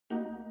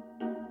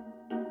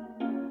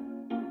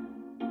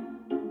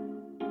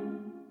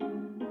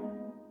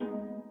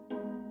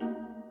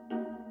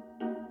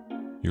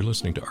You're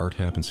listening to Art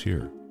Happens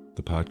Here,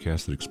 the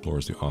podcast that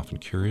explores the often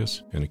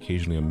curious and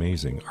occasionally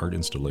amazing art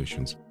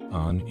installations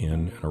on, in,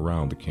 and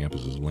around the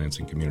campuses of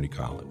Lansing Community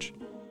College.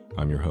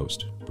 I'm your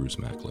host, Bruce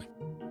Mackley.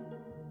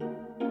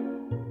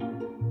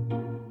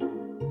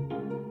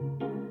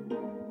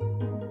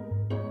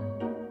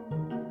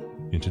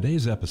 In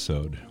today's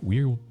episode,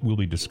 we will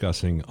be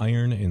discussing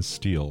iron and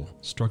steel.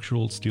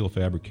 Structural steel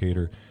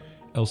fabricator,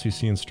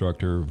 LCC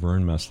instructor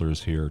Vern Messler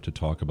is here to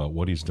talk about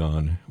what he's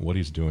done, what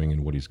he's doing,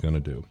 and what he's going to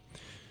do.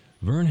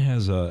 Vern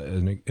has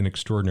an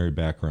extraordinary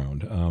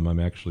background. I'm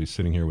actually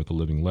sitting here with a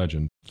living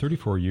legend.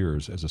 34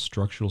 years as a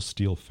structural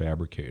steel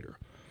fabricator.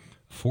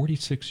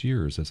 46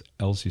 years as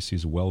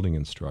LCC's welding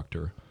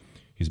instructor.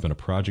 He's been a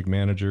project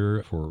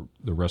manager for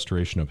the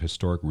restoration of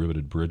historic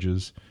riveted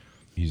bridges.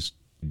 He's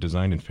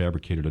designed and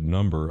fabricated a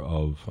number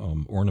of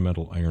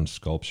ornamental iron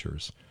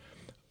sculptures.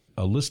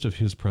 A list of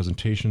his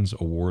presentations,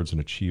 awards, and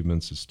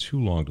achievements is too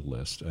long to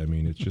list. I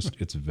mean,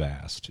 it's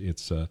vast.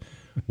 It's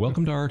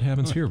welcome to Art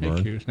Happens Here,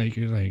 Vern. Thank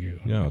you.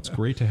 Yeah, it's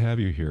great to have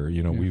you here.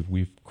 You know,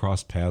 we've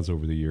crossed paths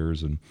over the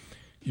years, and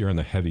you're on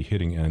the heavy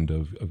hitting end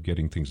of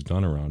getting things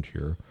done around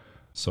here.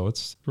 So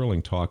it's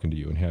thrilling talking to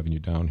you and having you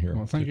down here.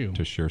 Well, thank you.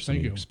 To share some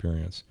of your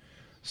experience.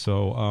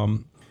 So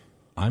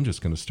I'm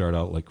just going to start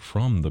out like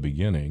from the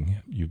beginning.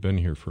 You've been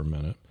here for a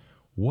minute.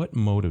 What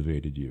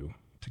motivated you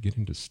to get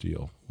into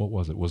steel? What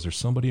was it? Was there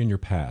somebody in your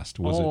past?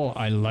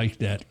 I like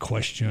that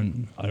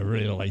question. I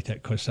really like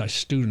that question.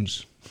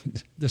 Students,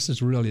 this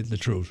is really the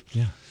truth.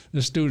 Yeah.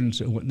 The students,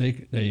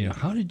 they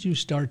how did you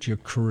start your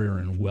career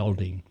in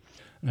welding?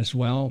 And I said,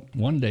 well,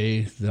 one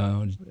day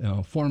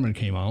the foreman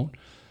came out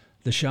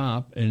the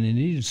shop and they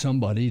needed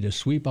somebody to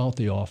sweep out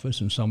the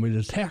office and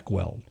somebody to tack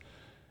weld.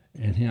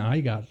 And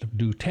I got to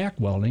do tack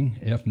welding.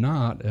 If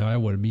not, I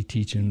would be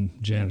teaching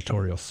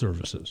janitorial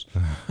services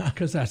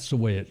because that's the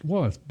way it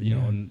was. You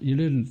know, and you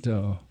didn't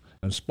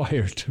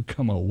aspire to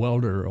become a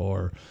welder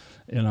or,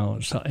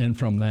 and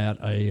from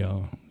that I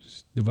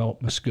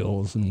developed my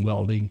skills in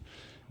welding,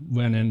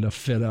 went into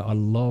fit up. I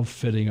love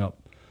fitting up,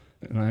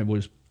 and I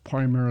was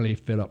primarily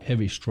fit up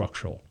heavy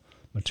structural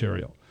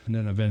material, and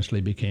then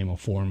eventually became a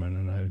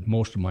foreman. And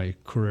most of my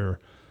career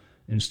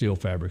in steel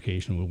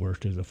fabrication, we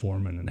worked as a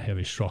foreman in the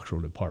heavy structural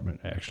department,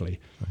 actually.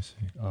 I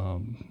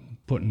see.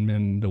 Putting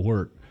men to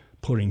work,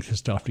 putting the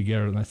stuff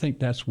together. And I think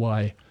that's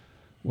why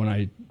when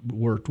I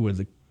worked with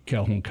the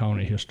Calhoun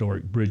County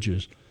Historic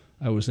Bridges,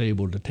 I was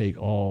able to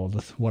take all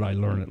what I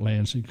learned at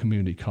Lansing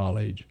Community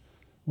College,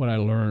 what I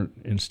learned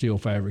in steel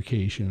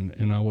fabrication,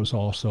 and I was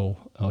also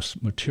a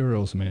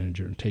materials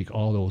manager, and take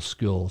all those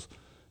skills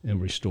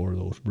and restore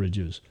those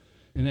bridges.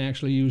 And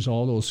actually use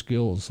all those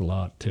skills a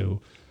lot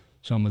too.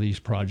 Some of these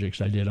projects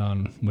I did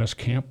on West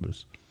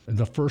Campus.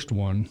 The first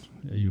one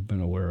you've been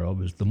aware of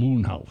is the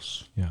Moon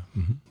House. Yeah.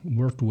 Mm-hmm.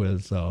 Worked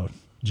with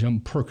Jim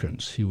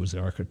Perkins. He was the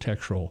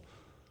architectural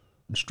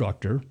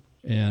instructor,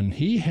 and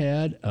he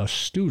had a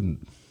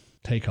student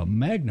take a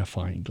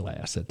magnifying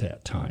glass at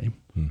that time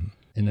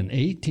in an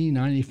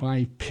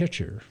 1895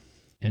 picture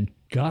and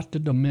got the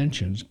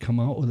dimensions, come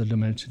out with the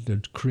dimensions to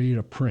create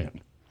a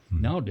print.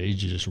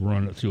 Nowadays, you just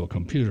run it through a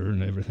computer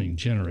and everything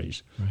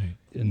generates. Right.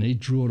 And they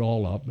drew it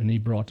all up, and he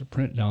brought the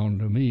print down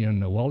to me in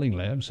the welding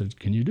lab and said,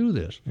 can you do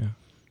this? Yeah.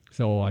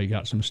 So I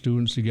got some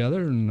students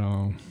together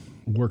and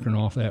working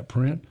off that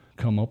print,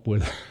 come up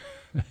with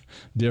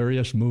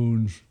Darius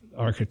Moon's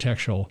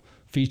architectural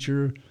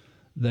feature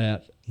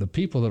that the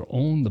people that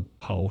owned the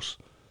house,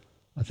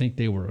 I think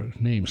they were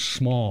named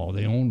Small.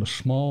 They owned the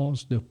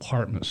Small's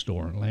department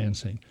store in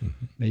Lansing.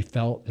 Mm-hmm. They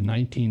felt, in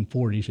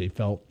 1940s, they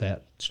felt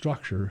that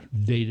structure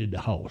dated the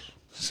house.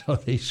 So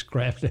they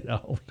scrapped it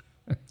out.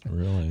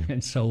 Really?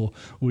 And so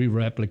we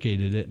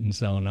replicated it, and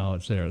so now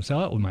it's there. So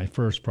that was my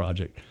first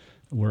project,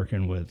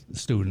 working with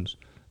students.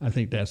 I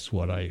think that's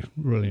what I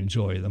really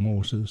enjoy the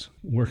most, is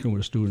working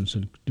with students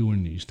and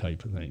doing these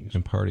type of things.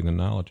 Imparting the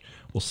knowledge.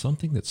 Well,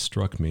 something that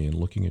struck me in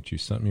looking at you,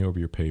 sent me over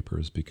your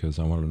papers because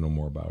I wanted to know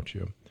more about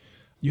you.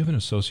 You have an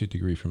associate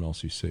degree from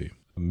LCC,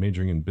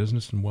 majoring in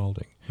business and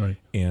welding. Right.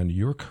 And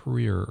your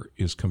career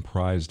is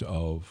comprised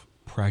of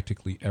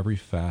practically every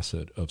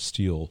facet of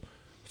steel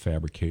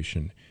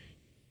fabrication.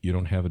 You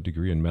don't have a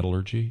degree in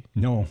metallurgy?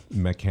 No.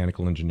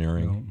 Mechanical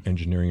engineering? No.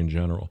 Engineering in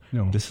general?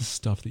 No. This is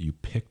stuff that you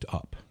picked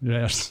up.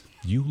 Yes.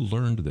 You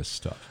learned this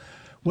stuff.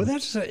 Well,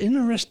 that's an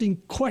interesting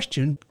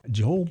question.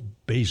 Joe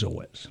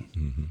Bazowitz,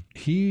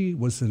 he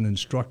was an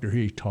instructor.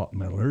 He taught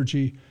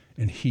metallurgy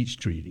and heat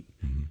treating.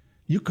 Mm-hmm.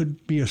 You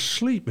could be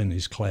asleep in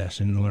his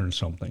class and learn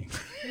something.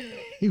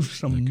 He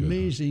was an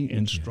amazing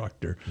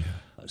instructor. Yeah.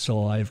 Yeah.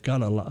 So I've got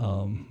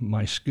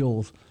my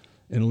skills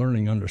in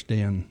learning to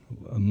understand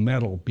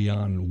metal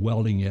beyond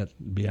welding it,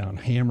 beyond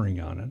hammering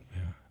on it,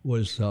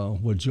 was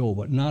with Joe,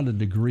 but not a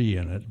degree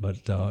in it. But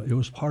it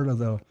was part of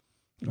the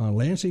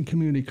Lansing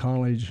Community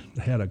College.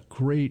 Had a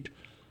great,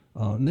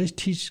 and they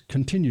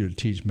continue to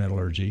teach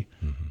metallurgy.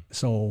 Mm-hmm.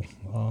 So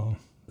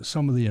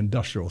some of the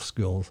industrial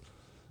skills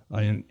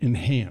I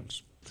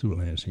enhanced through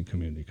Lansing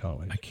Community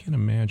College. I can't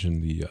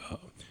imagine the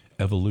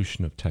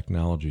evolution of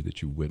technology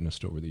that you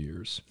witnessed over the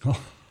years.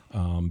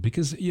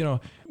 Because,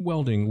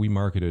 welding, we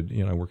marketed,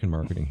 I work in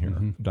marketing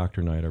here.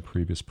 Dr. Knight, our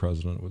previous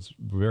president, was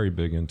very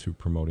big into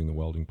promoting the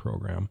welding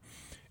program.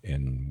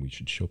 And we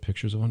should show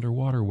pictures of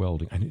underwater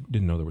welding. I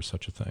didn't know there was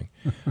such a thing.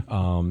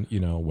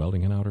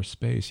 Welding in outer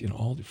space,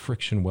 all the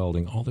friction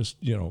welding, all this,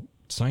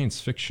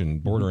 science fiction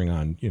bordering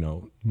on,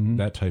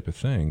 that type of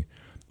thing.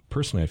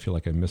 Personally, I feel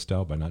like I missed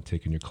out by not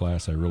taking your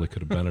class. I really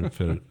could have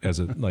benefited as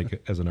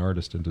an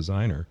artist and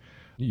designer.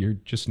 You're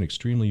just an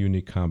extremely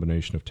unique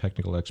combination of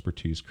technical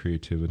expertise,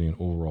 creativity, and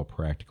overall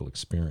practical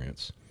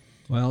experience.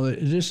 Well, it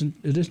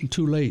isn't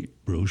too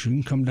late, Bruce. You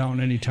can come down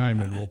anytime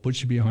and we'll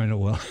put you behind a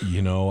weld.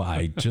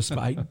 I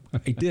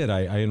did.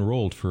 I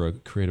enrolled for a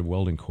creative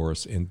welding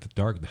course, and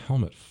the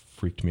helmet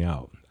freaked me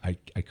out. I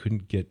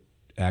couldn't get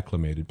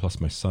acclimated. Plus,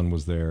 my son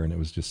was there, and it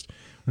was just,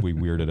 we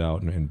weirded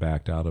out and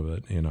backed out of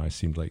it. I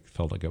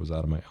felt like I was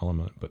out of my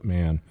element. But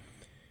man,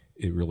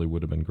 it really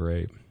would have been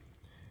great.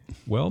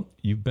 Well,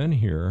 you've been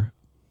here.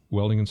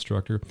 Welding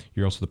instructor.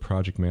 You're also the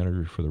project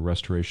manager for the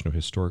restoration of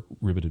historic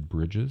riveted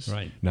bridges.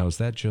 Right. Now, is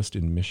that just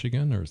in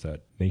Michigan or is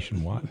that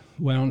nationwide?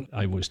 Well,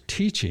 I was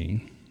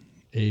teaching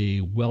a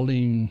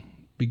welding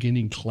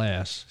beginning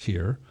class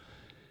here,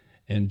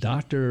 and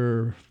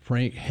Dr.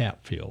 Frank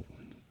Hatfield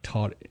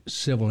taught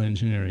civil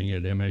engineering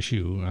at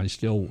MSU, and I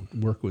still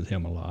work with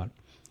him a lot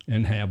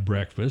and have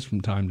breakfast from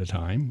time to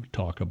time,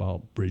 talk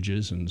about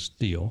bridges and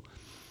steel.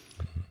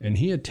 And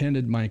he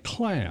attended my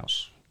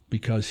class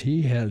because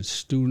he had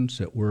students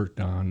that worked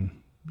on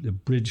the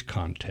bridge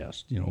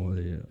contest.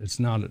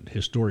 It's not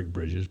historic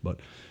bridges, but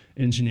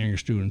engineering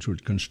students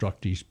would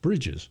construct these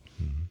bridges.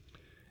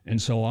 And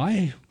so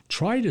I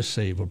tried to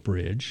save a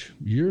bridge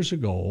years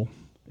ago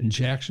in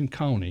Jackson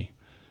County,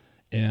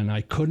 and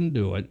I couldn't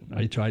do it.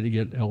 I tried to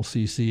get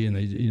LCC, and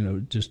they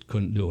just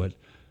couldn't do it.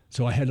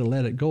 So I had to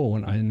let it go,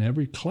 and in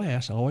every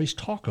class I always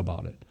talk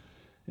about it.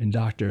 And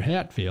Dr.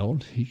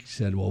 Hatfield, he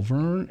said, well,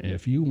 Vern,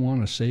 if you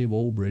want to save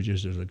old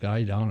bridges, there's a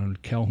guy down in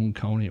Calhoun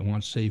County that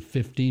wants to save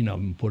 15 of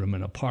them and put them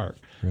in a park.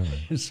 Really?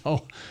 And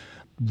so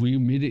we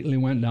immediately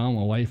went down,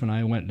 my wife and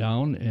I went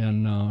down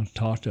and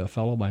talked to a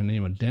fellow by the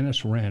name of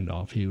Dennis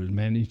Randolph. He was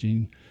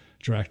managing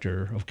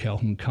director of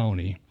Calhoun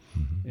County.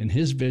 And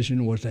his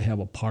vision was to have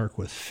a park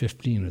with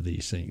 15 of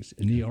these things.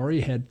 And he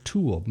already had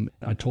 2 of them.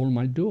 I told him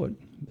I'd do it.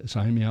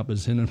 Sign me up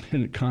as an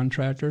independent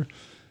contractor.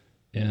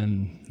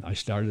 And I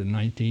started in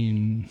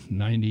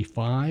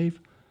 1995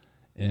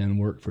 and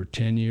worked for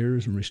 10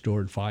 years and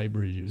restored 5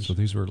 bridges. So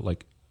these were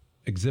like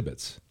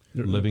exhibits,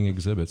 living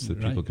exhibits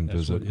that people can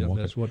visit.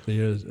 That's what they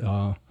is.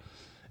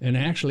 And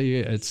actually,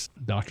 it's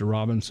Dr.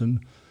 Robinson.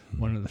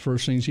 One of the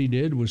first things he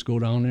did was go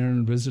down there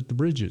and visit the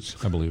bridges.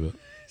 I believe it.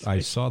 I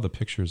saw the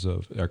pictures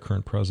of our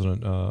current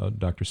president,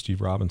 Dr.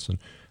 Steve Robinson,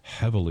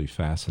 heavily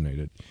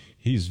fascinated.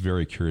 He's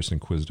very curious and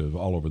inquisitive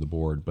all over the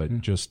board, but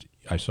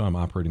I saw him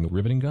operating the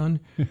riveting gun.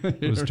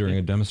 It was during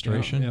a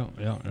demonstration.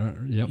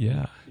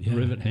 Yeah.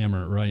 Rivet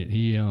hammer, right.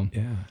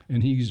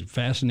 And he's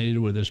fascinated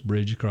with this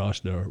bridge across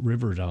the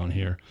river down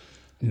here,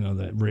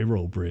 that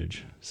railroad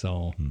bridge.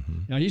 So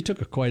he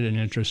took quite an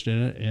interest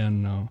in it,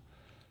 and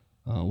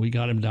we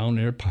got him down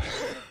there.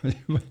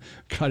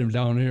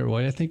 Well,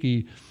 I think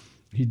he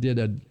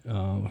did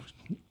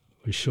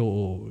we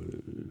showed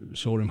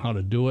him how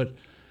to do it.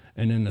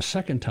 And then the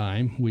second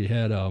time, we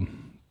had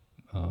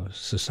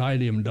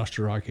Society of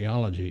Industrial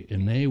Archaeology,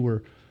 and they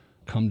were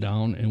come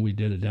down, and we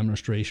did a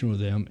demonstration with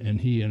them, and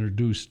he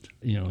introduced,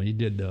 he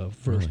did the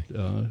first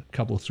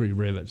couple, 3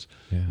 rivets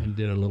and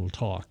did a little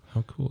talk.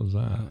 How cool is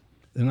that?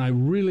 And I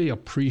really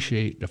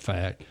appreciate the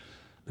fact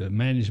that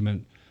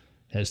management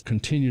has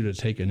continued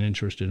to take an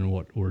interest in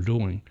what we're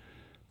doing.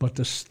 But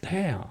the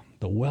staff,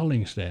 the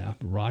welding staff,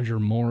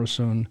 Roger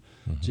Morrison,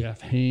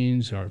 Jeff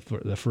Haynes are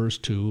the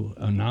first 2.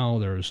 Now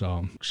there's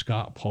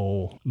Scott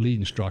Poe, lead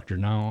instructor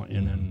now,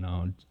 and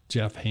then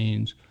Jeff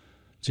Haynes,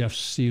 Jeff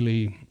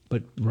Seeley.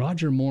 But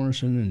Roger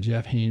Morrison and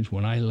Jeff Haynes,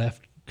 when I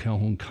left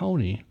Calhoun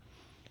County,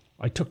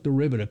 I took the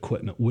rivet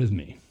equipment with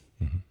me.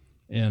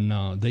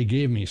 And they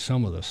gave me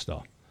some of the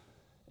stuff.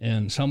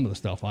 And some of the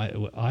stuff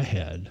I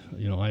had,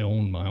 I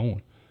owned my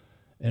own.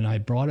 And I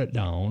brought it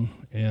down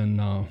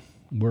and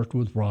worked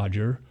with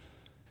Roger.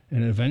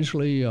 And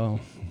eventually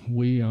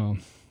we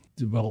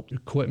developed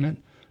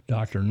equipment.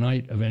 Dr.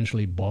 Knight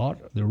eventually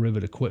bought the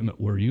rivet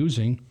equipment we're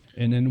using.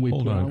 And then we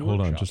Hold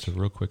on, just a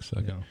real quick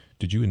second. Yeah.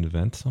 Did you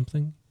invent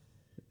something?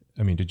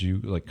 I mean, did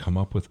you come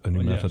up with a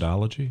new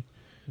methodology?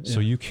 Yeah. So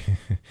you can,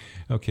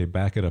 okay,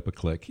 back it up a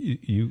click.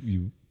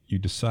 You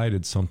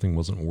decided something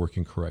wasn't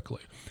working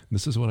correctly.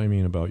 This is what I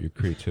mean about your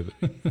creativity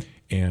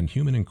and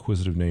human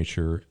inquisitive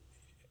nature.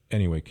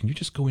 Anyway, can you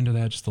just go into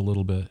that just a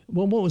little bit?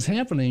 Well, what was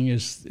happening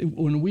is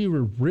when we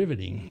were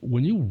riveting,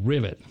 when you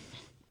rivet,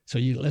 so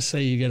let's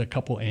say you get a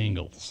couple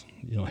angles,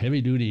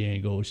 heavy duty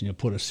angles, and you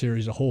put a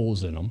series of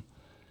holes in them,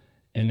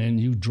 and then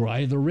you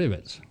drive the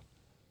rivets.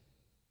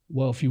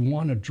 Well, if you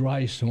want to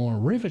drive some more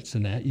rivets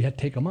than that, you have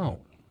to take them out.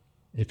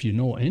 If you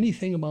know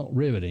anything about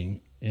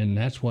riveting, and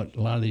that's what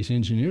a lot of these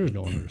engineers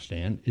don't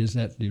understand, is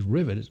that these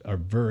rivets are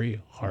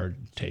very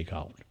hard to take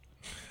out.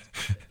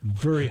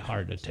 Very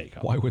hard to take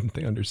out. Why wouldn't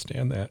they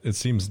understand that? It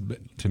seems,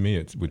 to me,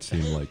 it would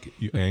seem like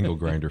you angle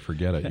grinder,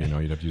 forget it.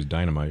 You'd have to use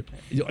dynamite.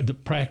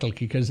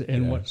 Practically, because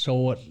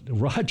what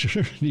Roger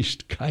and these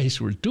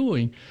guys were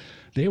doing,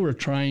 they were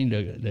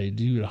they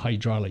do the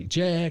hydraulic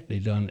jack, they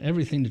done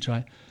everything to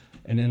try.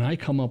 And then I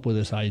come up with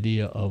this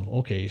idea of,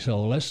 okay,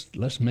 so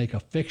let's make a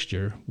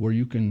fixture where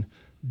you can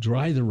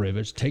dry the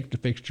rivets, take the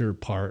fixture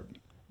apart,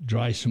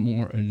 dry some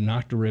more, and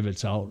knock the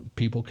rivets out.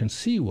 People can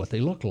see what they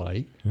look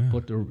like,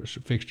 put the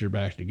fixture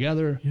back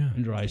together,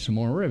 and dry some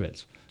more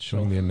rivets.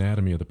 Showing the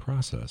anatomy of the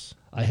process.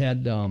 I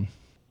had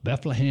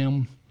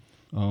Bethlehem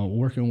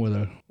working with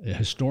a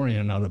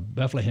historian out of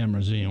Bethlehem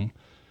Museum,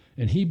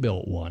 and he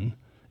built one,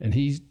 and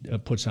he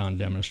puts on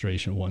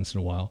demonstration once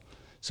in a while.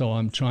 So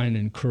I'm trying to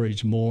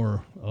encourage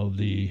more of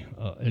the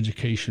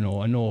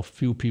educational. I know a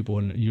few people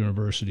in the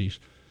universities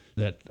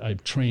that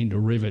I've trained to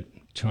rivet,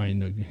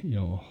 trying to,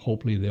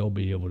 hopefully they'll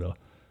be able to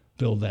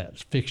build that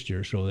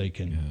fixture so they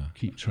can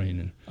keep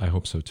training. I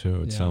hope so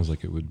too. It sounds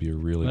like it would be a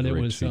really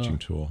great teaching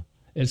tool.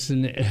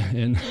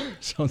 And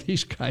so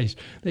these guys,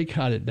 they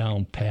got it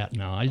down pat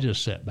now. I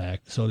just sat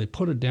back. So they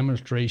put a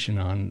demonstration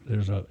on.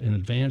 There's an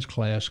advanced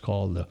class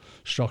called the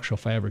structural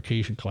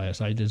fabrication class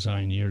I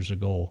designed years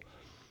ago.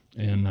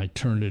 And I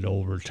turned it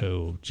over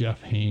to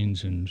Jeff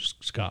Haynes and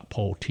Scott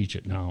Poe teach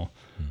it now.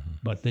 Mm-hmm.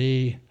 But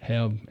they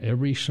have,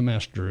 every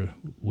semester,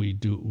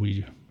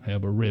 we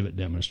have a rivet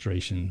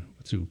demonstration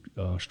through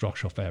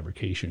structural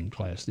fabrication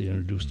class. They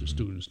introduce the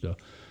students to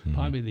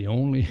probably the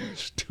only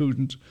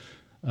students,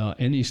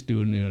 any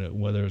student,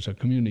 whether it's a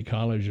community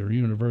college or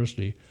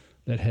university,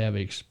 that have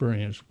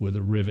experience with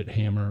a rivet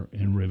hammer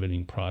and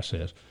riveting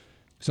process.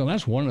 So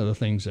that's one of the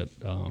things that,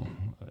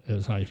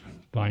 as I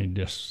find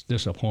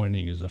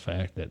disappointing, is the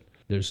fact that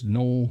there's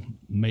no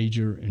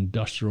major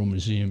industrial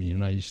museum in the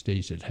United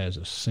States that has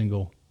a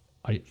single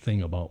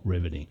thing about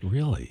riveting.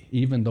 Really?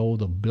 Even though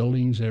the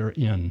buildings they're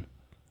in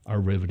are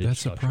riveted. That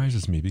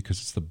surprises me because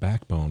it's the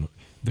backbone.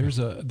 There's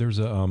a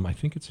I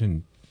think it's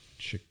in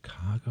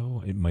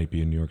Chicago. It might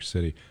be in New York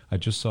City. I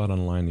just saw it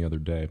online the other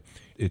day.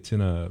 It's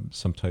in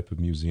some type of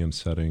museum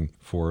setting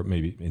for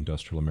maybe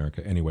industrial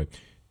America. Anyway,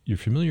 you're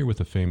familiar with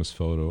the famous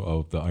photo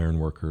of the iron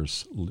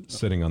workers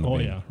sitting on the beam.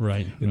 Oh, yeah,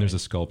 right. And there's a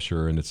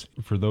sculpture, and it's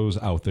for those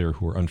out there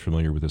who are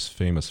unfamiliar with this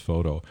famous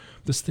photo,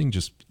 this thing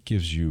just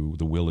gives you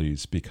the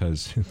willies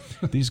because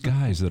these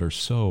guys that are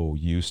so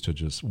used to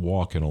just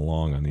walking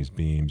along on these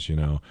beams,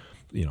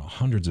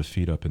 hundreds of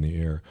feet up in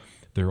the air,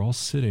 they're all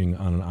sitting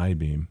on an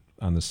I-beam,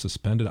 on the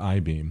suspended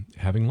I-beam,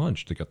 having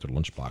lunch. They got their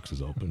lunch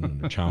boxes open, and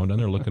they're chowing down,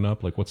 they're looking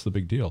up like, what's the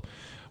big deal?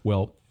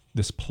 Well,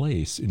 this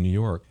place in New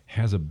York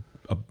has a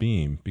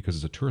beam because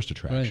it's a tourist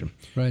attraction.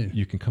 Right.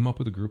 You can come up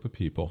with a group of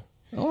people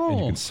and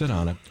you can sit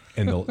on it,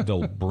 and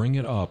they'll bring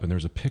it up, and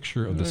there's a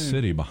picture of the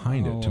city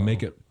behind it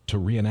to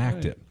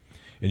reenact it,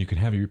 and you can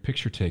have your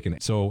picture taken.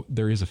 So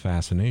there is a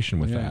fascination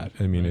with that.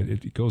 I mean,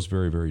 it goes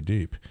very, very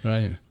deep.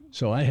 Right.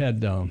 So I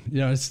had,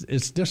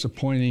 it's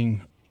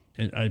disappointing.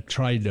 I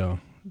tried to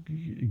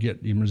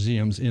get the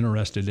museums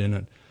interested in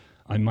it.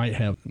 I might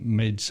have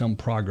made some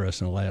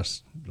progress in the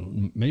last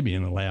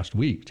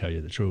week, tell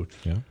you the truth.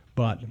 Yeah.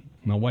 But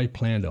my wife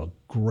planned a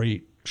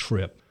great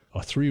trip, a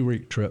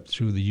 3-week trip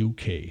through the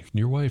UK.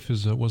 Your wife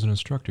was an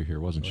instructor here,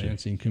 wasn't she?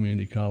 Lansing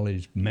Community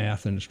College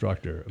math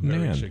instructor, a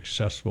very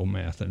successful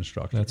math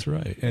instructor. That's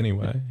right.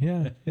 Anyway,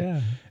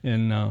 yeah.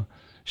 And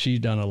she's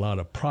done a lot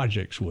of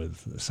projects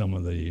with some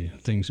of the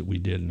things that we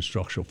did in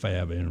structural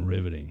fab and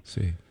riveting.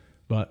 See.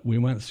 But we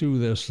went through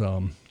this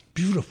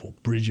beautiful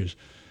bridges.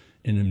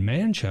 And in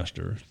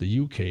Manchester,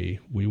 the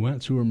UK, we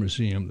went through a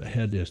museum that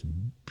had this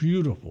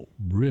beautiful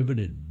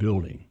riveted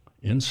building.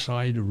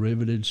 Inside the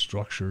riveted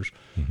structures,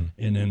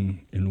 and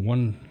in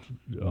one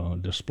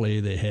display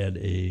they had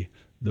the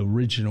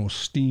original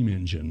steam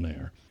engine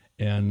there.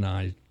 And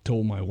I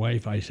told my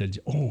wife, I said,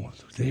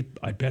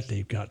 I bet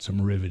they've got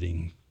some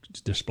riveting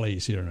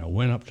displays here. And I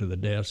went up to the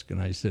desk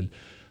and I said,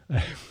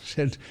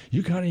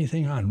 you got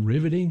anything on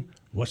riveting?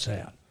 What's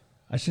that?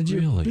 I said,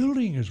 your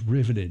building is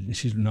riveted. And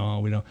she said, no,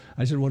 we don't.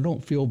 I said, well,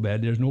 don't feel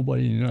bad. There's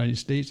nobody in the United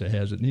States that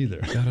has it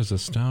neither. That is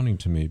astounding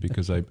to me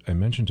because I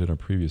mentioned in a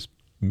previous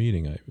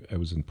meeting, I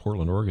was in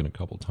Portland, Oregon a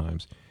couple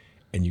times,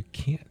 and you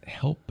can't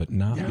help but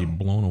not be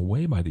blown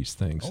away by these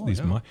things.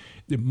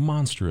 The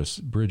monstrous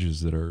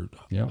bridges that are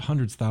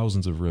hundreds,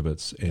 thousands of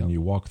rivets, and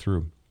you walk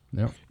through.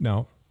 Yeah.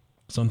 Now,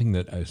 something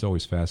that has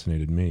always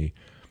fascinated me,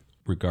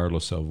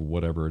 regardless of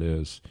whatever it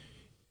is,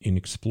 in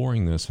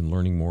exploring this and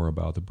learning more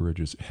about the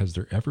bridges, has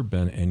there ever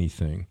been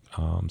anything,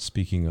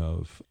 speaking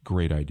of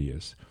great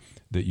ideas,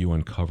 that you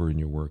uncover in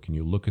your work and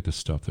you look at the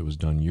stuff that was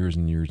done years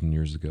and years and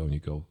years ago and you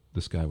go,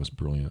 this guy was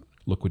brilliant.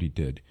 Look what he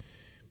did.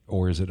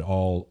 Or is it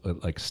all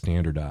like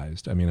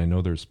standardized? I mean, I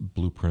know there's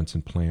blueprints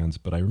and plans,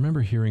 but I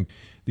remember hearing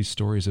these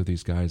stories of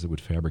these guys that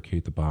would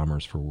fabricate the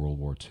bombers for World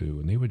War II,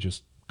 and they would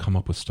just come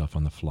up with stuff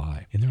on the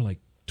fly. And they're like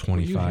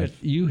 25.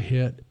 You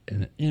hit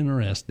an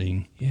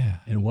interesting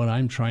in what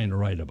I'm trying to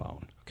write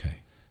about. Okay.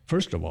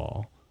 First of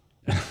all,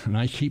 and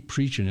I keep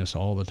preaching this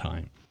all the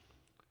time,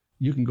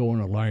 You can go in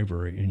a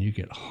library and you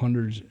get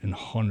hundreds and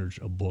hundreds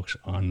of books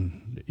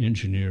on the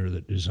engineer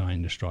that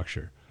designed the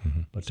structure.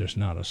 Mm-hmm. But there's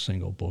not a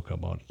single book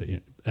about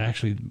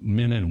actually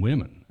men and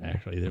women.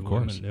 Actually, there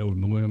were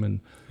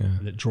women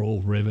that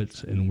drove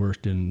rivets and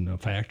worked in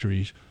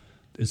factories.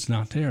 It's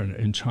not there,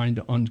 and trying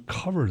to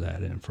uncover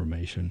that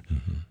information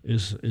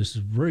is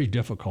very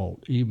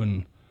difficult.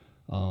 Even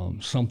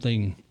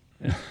something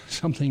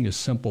as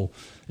simple.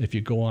 If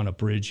you go on a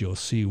bridge, you'll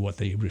see what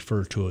they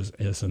refer to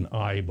as an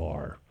eye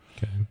bar.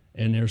 Okay.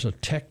 And there's a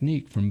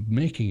technique for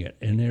making it,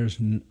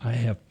 and I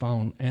have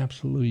found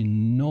absolutely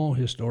no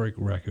historic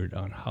record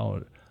on how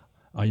it.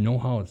 I know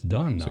how it's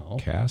done now.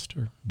 It's a cast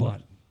or?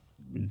 But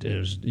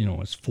there's,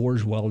 it's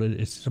forge welded.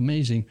 It's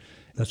amazing.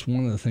 That's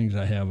one of the things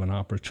I have an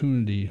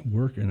opportunity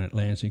working at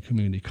Lansing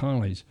Community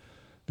College.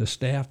 The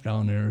staff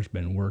down there has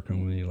been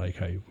working with me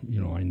like I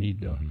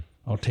need to.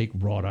 I'll take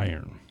wrought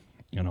iron.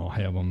 And I'll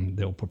have them,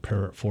 they'll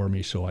prepare it for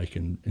me so I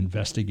can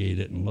investigate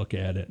it and look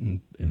at it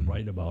and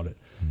write about it,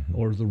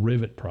 or the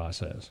rivet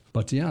process.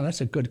 But yeah,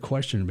 that's a good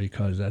question,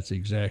 because that's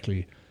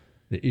exactly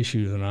the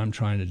issue that I'm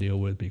trying to deal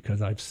with,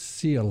 because I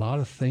see a lot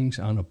of things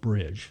on a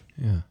bridge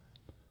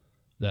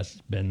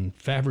that's been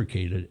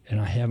fabricated,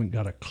 and I haven't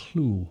got a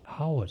clue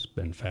how it's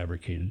been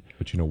fabricated.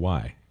 But you know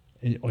why?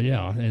 And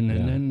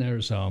then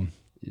there's,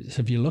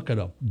 if you look at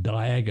a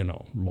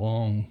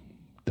long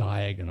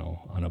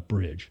diagonal on a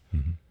bridge,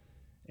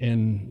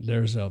 and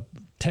there's a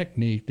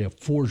technique, they're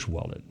forge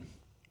welded.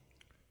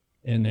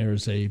 And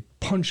there's a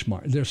punch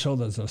mark. There's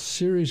a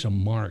series of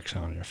marks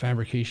on it,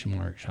 fabrication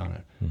marks on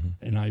it.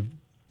 And I've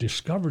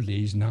discovered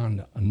these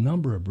on a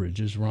number of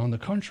bridges around the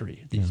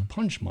country, these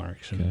punch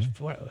marks.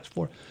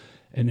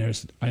 And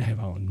I have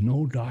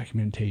no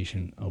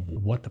documentation of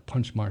what the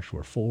punch marks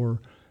were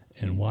for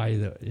and why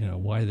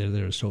they're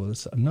there. So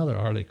it's another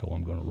article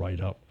I'm going to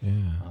write up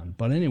on.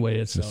 But anyway,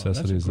 that's a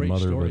great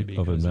story,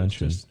 of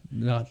invention.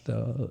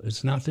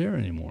 It's not there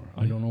anymore.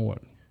 I don't know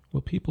what.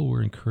 Well, people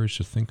were encouraged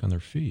to think on their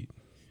feet.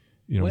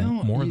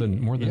 More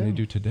than they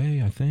do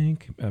today, I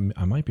think.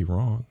 I might be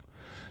wrong.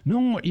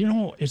 No,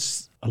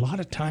 it's a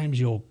lot of times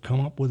you'll come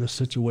up with a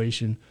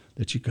situation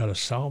that you got to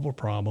solve a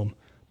problem,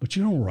 but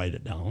you don't write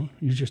it down.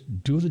 You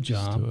just do the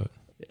job. Just do it.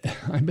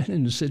 I've been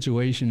in a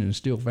situation in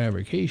steel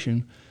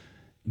fabrication,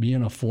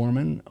 being a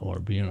foreman or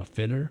being a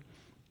fitter,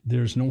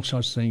 there's no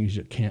such thing as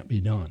it can't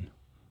be done.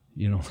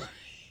 If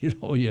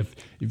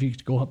you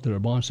go up to the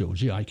boss and say, well,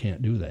 gee, I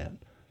can't do that,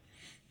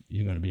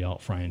 you're going to be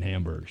out frying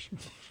hamburgers.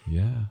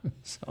 Yeah.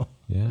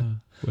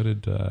 What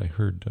did I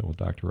heard?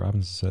 Dr.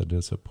 Robinson said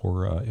it's a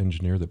poor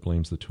engineer that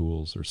blames the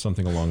tools, or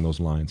something along those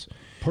lines.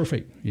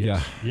 Perfect.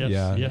 Yes.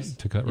 Yes.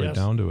 To cut right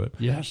down to it.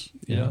 Yes.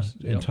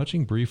 And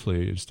touching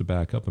briefly, just to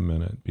back up a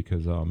minute,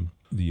 because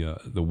the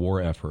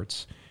war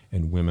efforts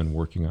and women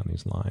working on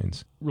these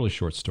lines. Really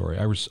short story.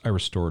 I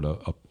restored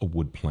a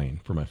wood plane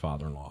for my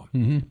father-in-law.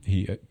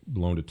 He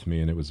loaned it to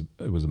me, and it was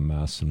a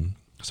mess, and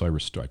so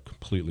I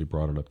completely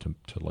brought it up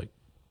to like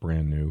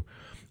brand new,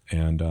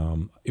 and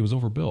it was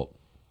overbuilt.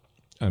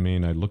 I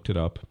mean, I looked it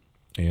up,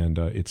 and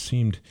it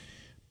seemed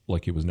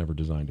like it was never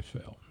designed to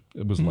fail.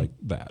 It was like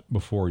that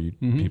before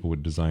people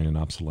would design an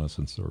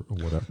obsolescence or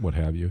what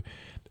have you.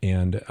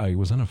 And I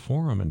was on a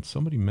forum, and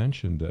somebody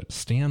mentioned that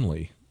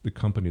Stanley, the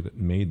company that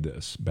made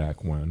this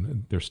back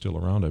when, they're still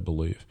around, I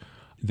believe,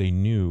 they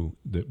knew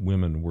that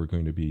women were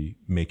going to be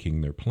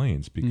making their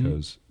planes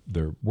because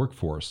their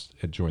workforce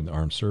had joined the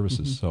armed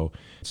services.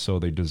 So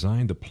they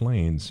designed the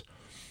planes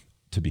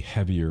to be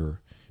heavier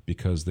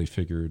because they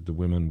figured the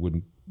women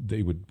would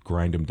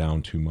grind them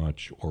down too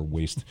much or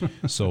waste.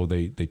 So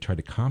they tried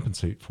to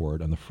compensate for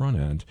it on the front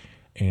end.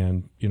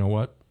 And you know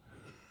what?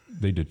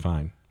 They did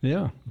fine.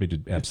 Yeah. They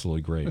did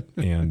absolutely great.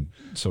 And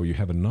so you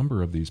have a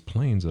number of these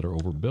planes that are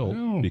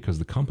overbuilt because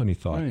the company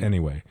thought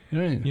anyway.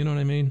 Right. You know what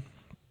I mean?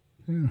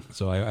 Yeah.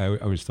 So I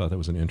always thought that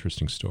was an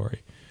interesting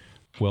story.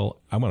 Well,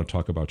 I want to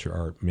talk about your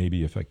art.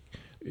 Maybe if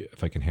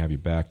I can have you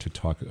back to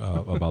talk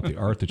about the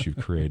art that you've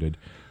created.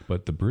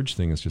 But the bridge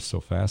thing is just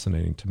so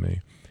fascinating to me.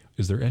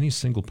 Is there any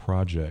single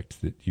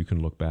project that you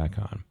can look back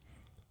on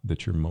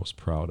that you're most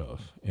proud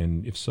of?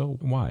 And if so,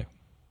 why?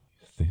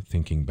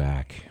 Thinking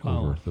back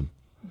over the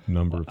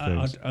number of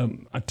things.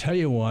 I tell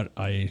you what,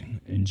 I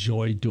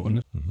enjoy doing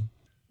it.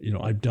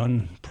 I've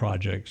done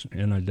projects,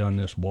 and I've done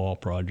this wall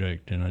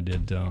project, and I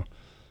did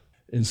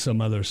and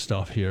some other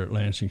stuff here at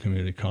Lansing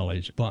Community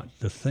College. But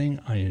the thing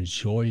I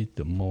enjoyed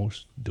the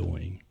most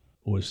doing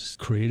was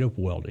creative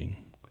welding.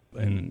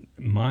 And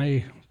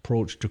my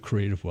approach to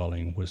creative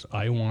welding was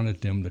I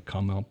wanted them to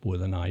come up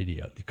with an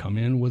idea, to come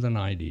in with an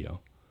idea,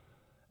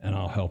 and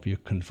I'll help you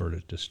convert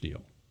it to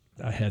steel.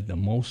 I had the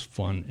most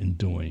fun in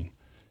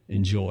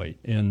enjoyed.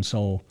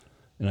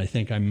 And I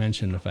think I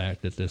mentioned the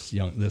fact that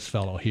this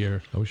fellow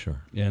here. Oh,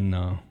 sure. And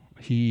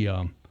he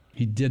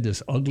did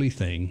this ugly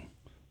thing,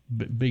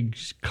 big,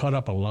 cut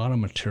up a lot of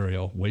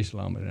material, wasted a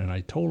lot of it. And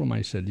I told him,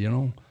 I said,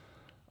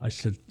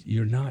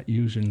 you're not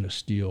using the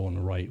steel in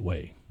the right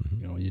way.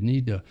 You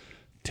need to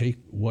take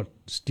what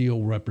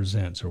steel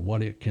represents or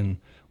what it can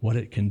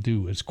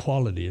do, its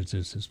quality,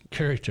 its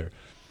character.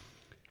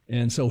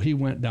 And so he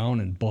went down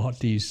and bought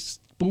these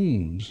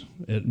spoons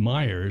at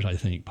Myers, I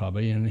think,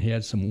 probably, and he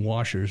had some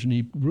washers, and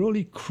he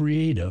really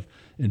creative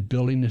in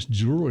building this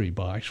jewelry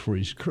box for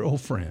his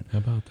girlfriend. How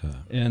about that?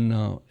 And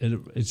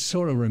it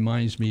sort of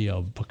reminds me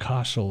of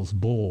Picasso's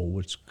bull,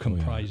 which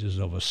comprises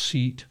of a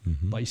seat,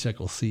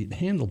 bicycle seat, and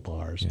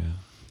handlebars. Yeah.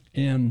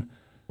 And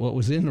what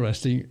was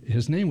interesting,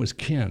 his name was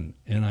Ken,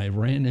 and I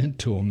ran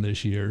into him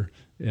this year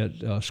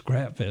at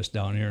Scrap Fest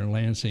down here in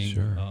Lansing.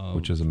 Sure,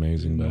 which is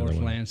amazing, by the way.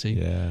 North Lansing.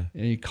 Yeah.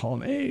 And he called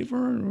me, "Hey,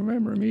 Vern,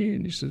 remember me?"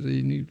 And he said,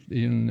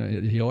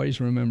 he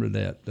always remembered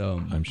that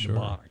I'm sure.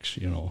 box,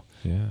 you know.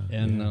 Yeah.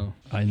 And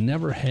I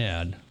never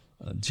had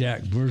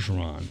Jack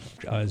Bergeron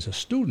as a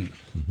student.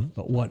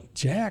 But what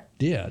Jack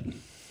did,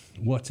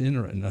 what's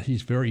interesting,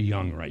 he's very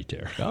young right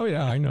there. Oh,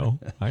 yeah, I know.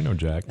 I know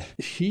Jack.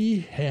 He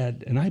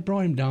had, and I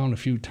brought him down a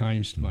few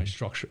times to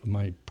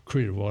my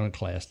creative writing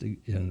class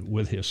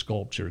with his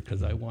sculpture,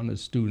 because I wanted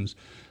students.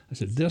 I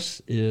said,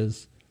 this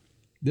is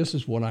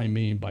what I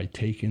mean by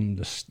taking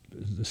this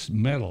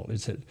metal.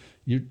 It said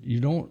you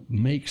don't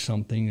make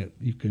something that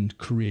you can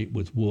create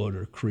with wood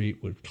or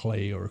create with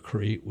clay or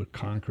create with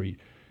concrete.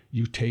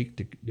 You take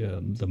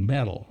the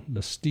metal,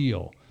 the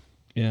steel,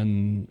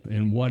 and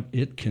what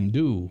it can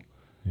do.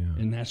 Yeah.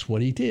 And that's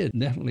what he did.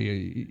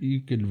 Definitely,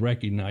 you could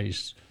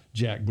recognize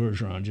Jack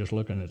Bergeron just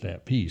looking at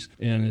that piece.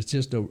 And it's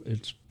just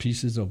it's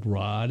pieces of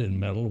rod and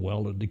metal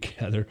welded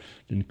together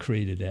and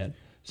created that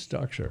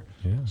structure.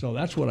 Yeah. So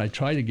that's what I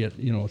try to get,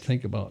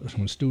 think about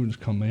when students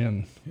come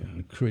in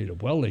and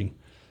creative welding.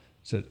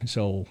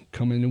 So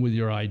come in with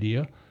your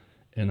idea,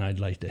 and I'd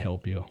like to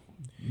help you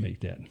make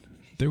that.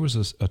 There was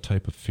a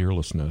type of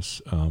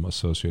fearlessness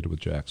associated with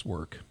Jack's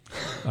work.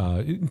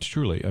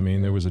 Truly, I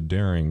mean, there was a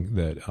daring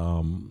that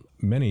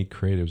many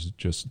creatives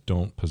just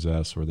don't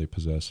possess, or they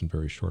possess in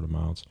very short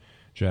amounts.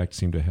 Jack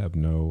seemed to have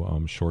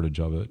no shortage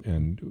of it,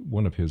 and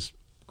one of his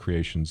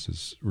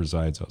creations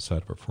resides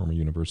outside of our former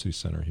university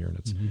center here, and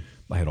it's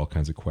I had all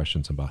kinds of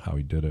questions about how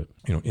he did it,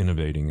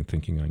 innovating and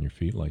thinking on your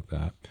feet like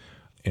that.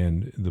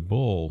 And the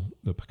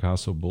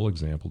Picasso bull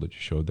example that you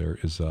showed there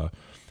is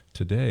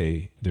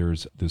today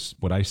there's this,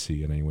 what I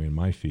see anyway in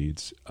my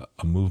feeds,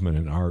 a movement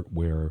in art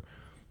where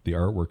the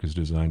artwork is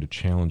designed to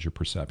challenge your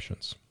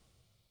perceptions.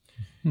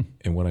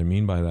 And what I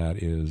mean by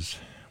that is,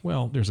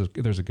 well, there's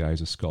a guy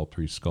who's a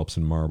sculptor. He sculpts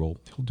in marble.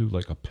 He'll do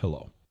like a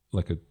pillow,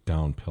 like a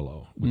down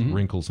pillow with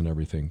wrinkles and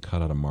everything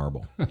cut out of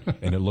marble.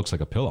 And it looks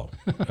like a pillow.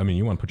 I mean,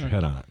 you want to put your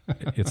head on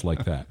it. It's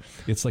like that.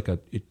 It's like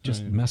it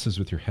just messes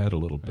with your head a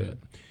little bit.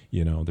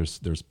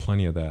 There's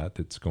plenty of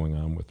that's going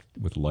on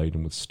with light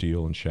and with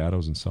steel and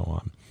shadows and so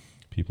on.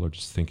 People are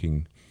just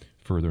thinking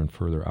further and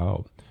further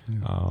out.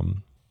 Yeah.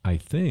 I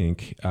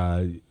think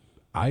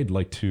I'd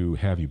like to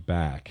have you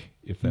back,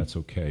 if that's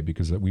okay,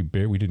 because we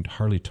didn't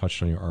hardly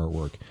touch on your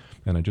artwork.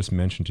 And I just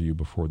mentioned to you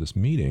before this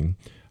meeting,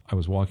 I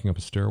was walking up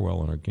a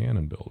stairwell in our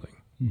Gannon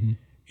building,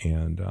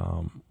 and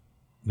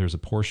there's a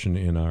portion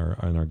in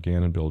our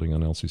Gannon building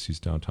on LCC's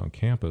downtown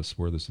campus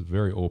where there's a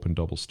very open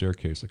double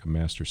staircase, like a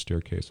master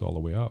staircase all the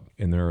way up.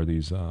 And there are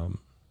these,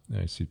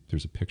 I see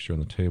there's a picture on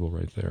the table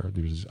right there.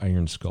 There's these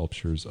iron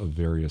sculptures of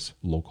various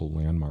local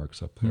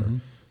landmarks up there.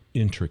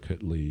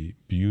 Intricately,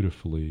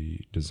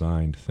 beautifully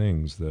designed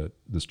things that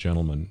this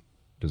gentleman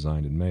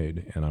designed and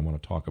made, and I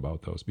want to talk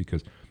about those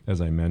because,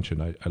 as I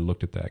mentioned, I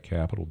looked at that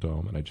Capitol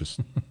dome and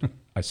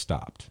I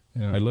stopped.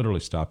 Yeah. I literally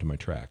stopped in my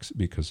tracks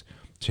because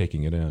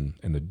taking it in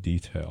and the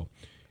detail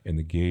and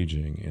the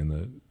gauging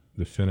and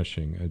the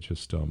finishing, it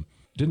just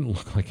didn't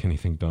look like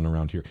anything done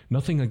around here.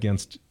 Nothing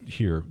against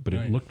here, but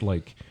it looked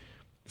like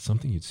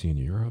something you'd see in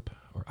Europe,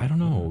 or I don't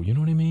know. You know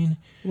what I mean?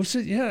 Well, so,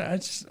 yeah,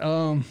 it's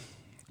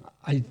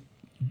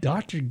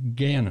Dr.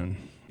 Gannon,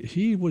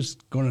 he was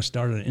going to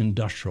start an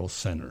industrial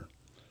center.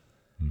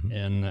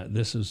 And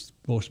this is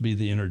supposed to be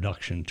the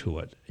introduction to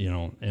it,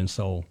 And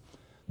so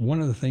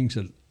one of the things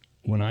that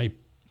when I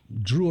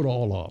drew it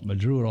all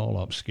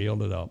up,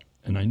 scaled it up,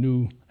 and I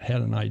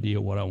had an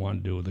idea what I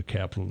wanted to do with the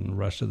Capitol and the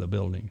rest of the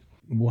building.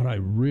 What I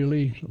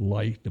really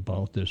liked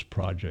about this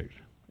project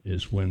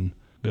is when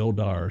Bill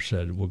Dyer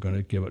said, we're going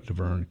to give it to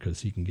Vern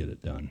because he can get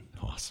it done.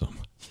 Awesome.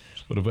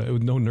 But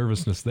with no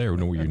nervousness there.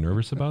 Were you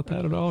nervous about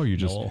that at all? Or you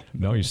just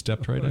no, you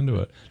stepped right into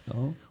it.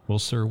 No. Well,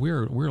 sir,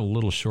 we're a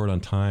little short on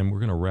time. We're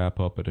going to wrap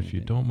up, but if you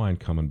don't mind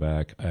coming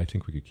back, I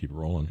think we could keep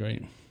rolling.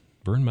 Great.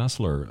 Vern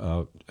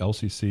Messler,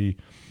 LCC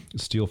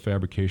steel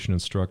fabrication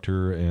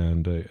instructor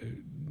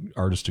and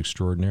artist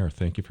extraordinaire.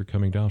 Thank you for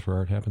coming down for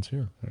Art Happens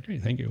Here. Okay,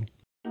 thank you.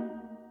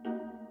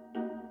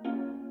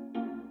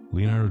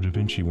 Leonardo da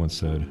Vinci once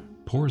said,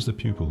 "Poor is the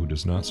pupil who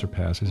does not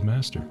surpass his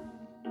master."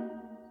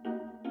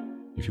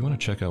 If you want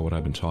to check out what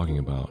I've been talking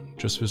about,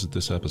 just visit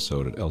this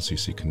episode at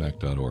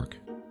lccconnect.org.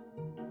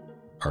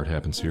 Art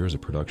Happens Here is a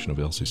production of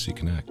LCC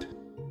Connect.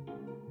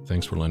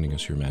 Thanks for lending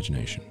us your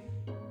imagination.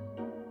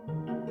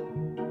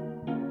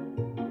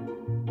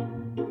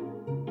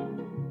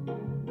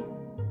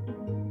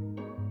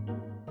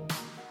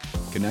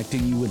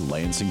 Connecting you with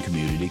Lansing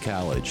Community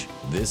College.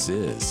 This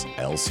is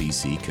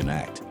LCC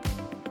Connect.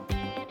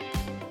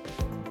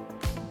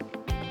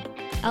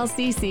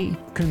 LCC.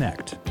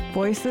 Connect.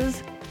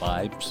 Voices.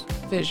 Vibes.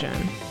 Vision.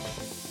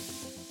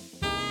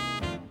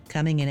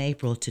 Coming in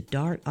April to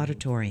Dart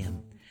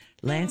Auditorium,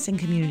 Lansing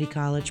Community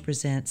College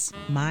presents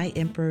My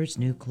Emperor's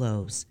New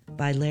Clothes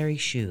by Larry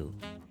Shue.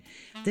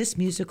 This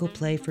musical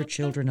play for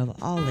children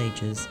of all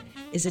ages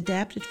is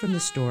adapted from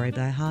the story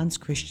by Hans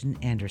Christian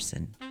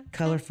Andersen.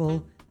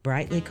 Colorful,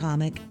 brightly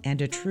comic,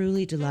 and a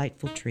truly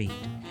delightful treat,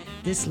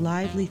 this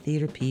lively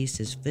theater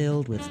piece is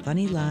filled with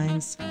funny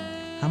lines,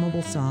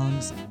 hummable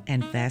songs,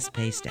 and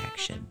fast-paced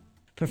action.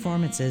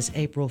 Performances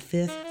April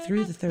 5th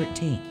through the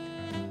 13th.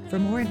 For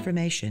more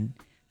information,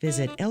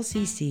 visit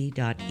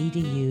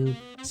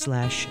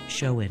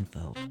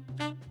lcc.edu/showinfo.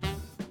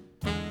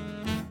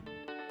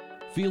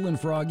 Feeling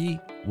froggy?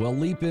 Well,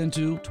 leap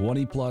into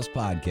 20 Plus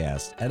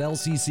Podcast at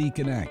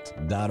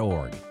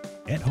lccconnect.org.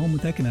 At Home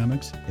with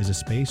Economics is a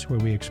space where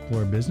we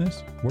explore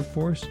business,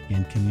 workforce,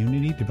 and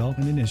community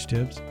development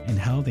initiatives and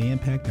how they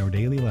impact our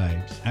daily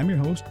lives. I'm your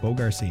host, Bo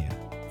Garcia.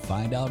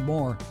 Find out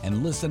more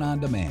and listen on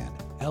demand.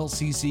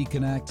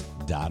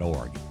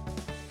 lccconnect.org.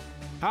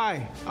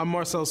 Hi, I'm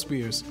Marcel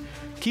Spears.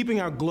 Keeping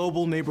our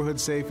global neighborhood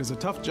safe is a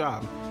tough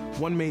job,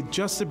 one made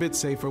just a bit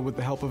safer with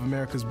the help of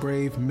America's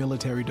brave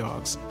military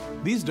dogs.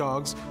 These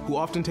dogs, who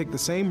often take the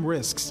same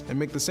risks and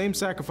make the same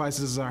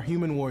sacrifices as our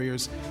human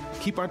warriors,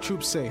 keep our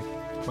troops safe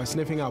by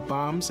sniffing out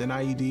bombs and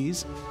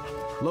IEDs,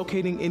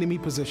 locating enemy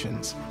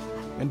positions,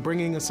 and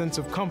bringing a sense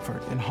of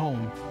comfort and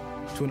home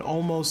to an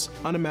almost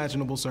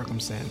unimaginable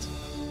circumstance.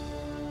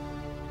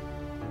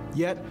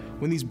 Yet,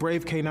 when these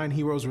brave K9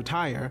 heroes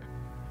retire,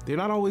 they're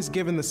not always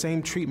given the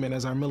same treatment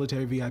as our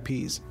military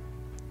VIPs,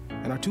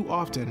 and are too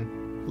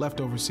often left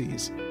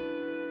overseas.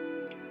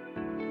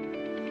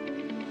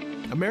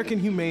 American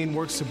Humane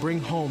works to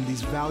bring home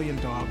these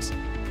valiant dogs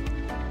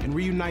and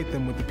reunite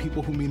them with the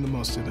people who mean the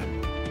most to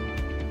them,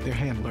 their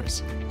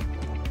handlers,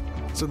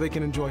 so they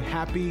can enjoy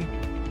happy,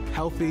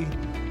 healthy,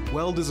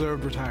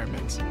 well-deserved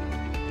retirements.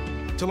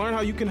 To learn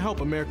how you can help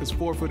America's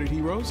four-footed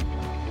heroes,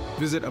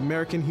 visit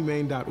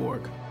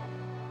AmericanHumane.org.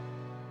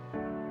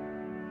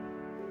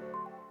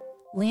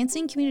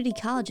 Lansing Community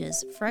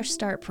College's Fresh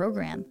Start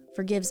program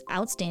forgives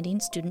outstanding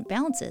student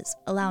balances,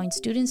 allowing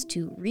students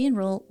to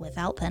re-enroll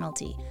without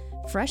penalty.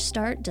 Fresh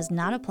Start does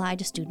not apply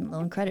to student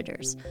loan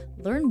creditors.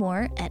 Learn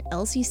more at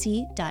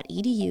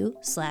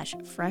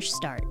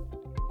lcc.edu/freshstart.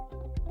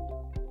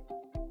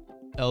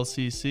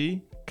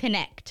 LCC.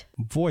 Connect.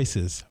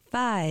 Voices.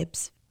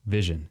 Vibes.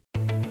 Vision.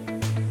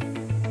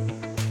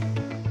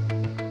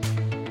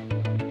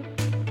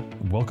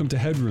 Welcome to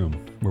Headroom,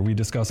 where we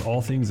discuss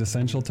all things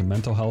essential to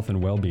mental health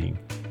and well-being.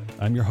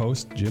 I'm your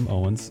host, Jim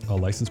Owens, a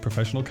licensed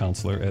professional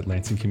counselor at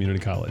Lansing Community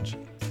College.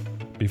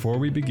 Before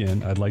we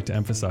begin, I'd like to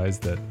emphasize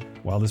that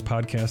while this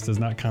podcast does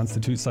not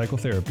constitute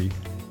psychotherapy,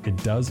 it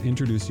does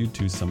introduce you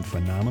to some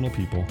phenomenal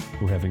people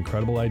who have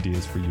incredible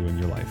ideas for you in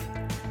your life.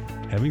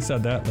 Having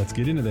said that, let's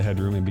get into the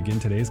Headroom and begin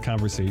today's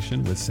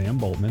conversation with Sam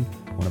Boltman,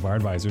 one of our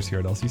advisors here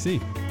at LCC.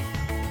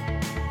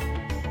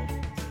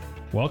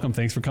 Welcome.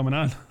 Thanks for coming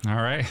on. All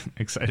right.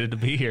 Excited to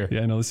be here.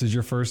 Yeah, I know this is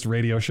your first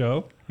radio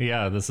show.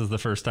 Yeah, this is the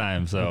first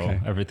time, so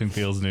Everything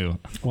feels new.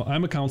 Well,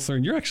 I'm a counselor,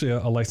 and you're actually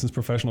a licensed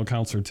professional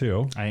counselor,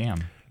 too. I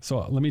am.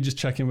 So let me just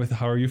check in with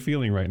how are you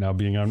feeling right now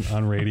being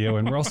on radio,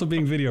 and we're also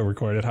being video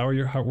recorded. Where are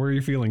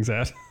your feelings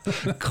at?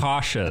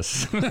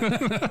 Cautious.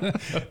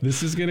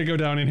 This is going to go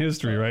down in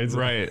history, right? So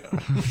right.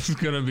 It's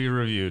going to be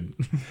reviewed.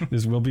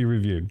 This will be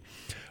reviewed.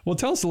 Well,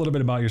 tell us a little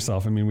bit about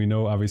yourself. I mean, we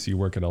know obviously you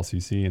work at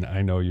LCC, and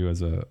I know you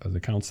as a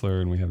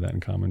counselor, and we have that in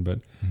common. But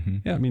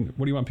yeah, I mean,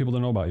 what do you want people to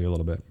know about you a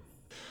little bit?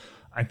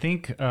 I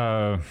think,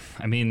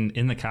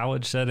 in the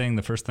college setting,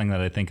 the first thing that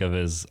I think of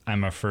is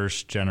I'm a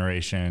first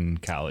generation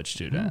college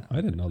student. Oh, I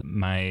didn't know that.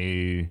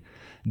 My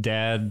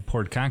dad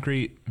poured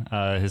concrete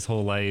his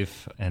whole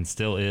life and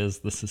still is.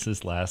 This is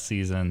his last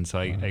season. So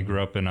I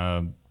grew up in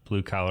a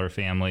blue collar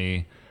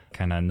family,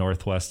 kind of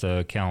northwest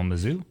of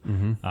Kalamazoo.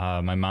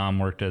 My mom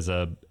worked as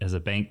a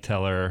bank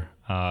teller,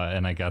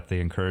 and I got the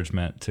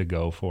encouragement to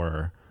go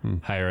for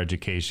higher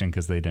education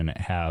because they didn't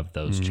have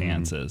those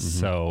chances.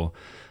 So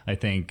I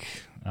think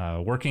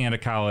working at a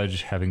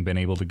college, having been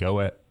able to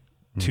go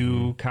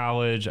to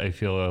college, I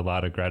feel a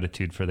lot of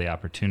gratitude for the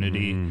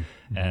opportunity.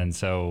 And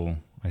so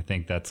I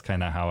think that's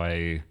kind of how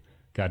I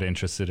got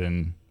interested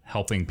in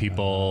helping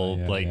people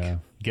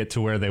get to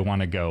where they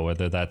want to go,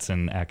 whether that's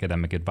in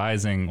academic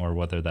advising or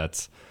whether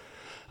that's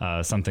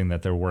something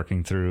that they're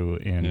working through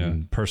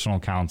in personal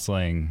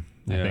counseling.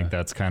 I think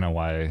that's kind of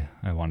why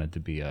I wanted to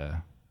be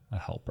a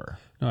helper.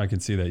 No, I can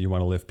see that you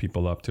want to lift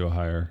people up to a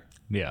higher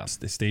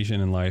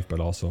station in life, but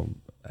also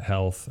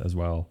health as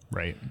well.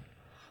 Right.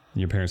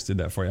 Your parents did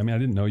that for you. I mean, I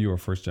didn't know you were a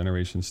first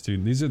generation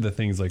student. These are the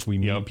things like we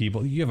meet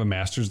people. You have a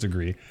master's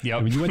degree. Yep.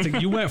 I mean,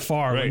 you went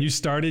far. Right. When you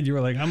started, you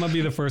were like, I'm going to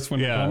be the first one.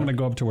 Yeah. I'm going to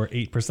go up to where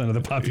 8% of the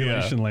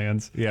population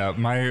lands. Yeah.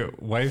 My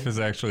wife is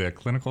actually a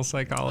clinical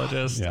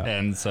psychologist. Yeah.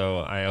 And so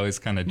I always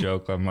kind of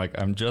joke, I'm like,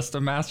 I'm just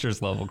a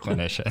master's level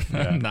clinician.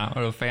 I'm not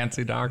a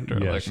fancy doctor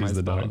like she's my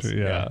the spouse. doctor.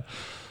 Yeah.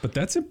 But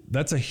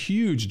that's a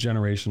huge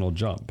generational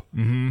jump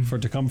for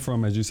it to come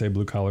from, as you say,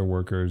 blue collar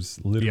workers,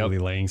 literally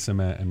laying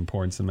cement and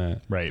pouring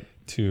cement, right?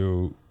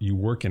 To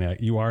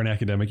you are an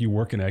academic, you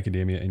work in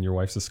academia, and your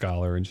wife's a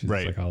scholar and she's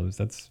a psychologist.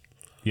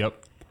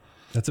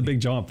 That's a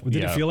big jump.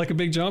 Did it feel like a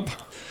big jump?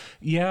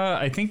 Yeah,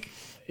 I think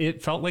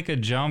it felt like a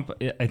jump.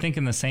 I think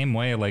in the same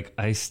way, like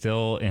I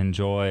still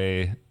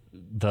enjoy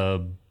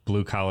the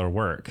blue collar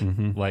work,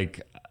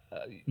 like.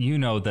 You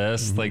know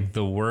this, like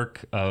the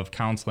work of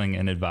counseling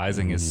and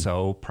advising is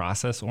so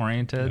process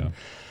oriented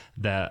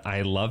that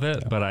I love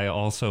it, but I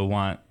also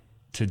want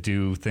to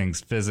do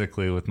things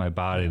physically with my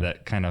body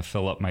that kind of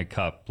fill up my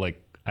cup.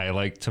 Like I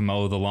like to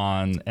mow the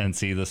lawn and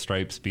see the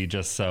stripes be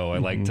just so. I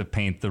like to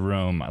paint the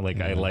room. I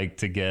like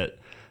to get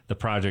the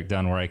project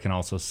done where I can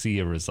also see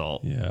a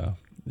result. Yeah.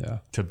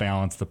 To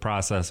balance the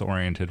process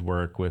oriented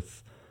work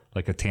with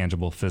like a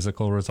tangible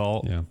physical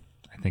result,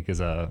 I think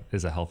is a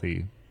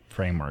healthy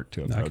framework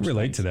to approach. I can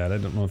relate to that. I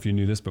don't know if you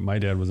knew this, but my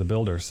dad was a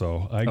builder,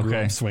 so I grew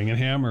up swinging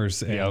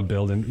hammers and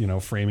building,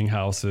 framing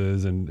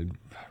houses and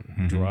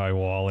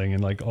drywalling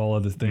and like all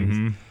of the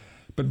things.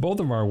 But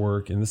both of our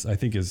work, and this I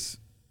think is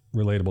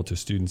relatable to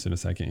students in a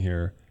second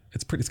here,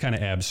 it's kind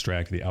of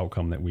abstract, the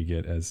outcome that we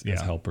get as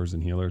helpers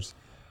and healers.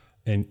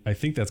 And I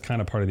think that's kind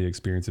of part of the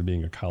experience of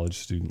being a college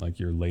student. Like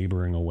you're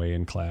laboring away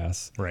in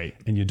class. Right.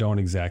 And you don't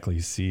exactly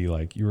see,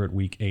 like you're at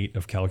week 8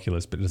 of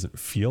calculus, but it doesn't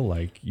feel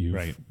like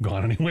you've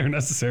gone anywhere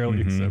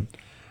necessarily. Except.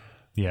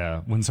 Yeah.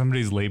 When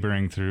somebody's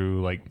laboring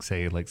through like,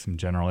 say, like some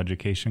general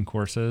education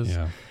courses,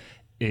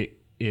 it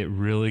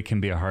really can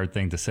be a hard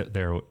thing to sit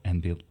there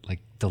and be like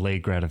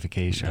delayed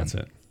gratification. That's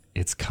it.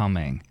 It's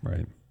coming.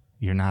 Right.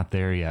 You're not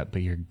there yet,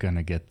 but you're going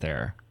to get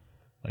there.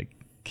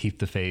 Keep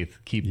the faith,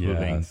 keep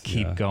moving,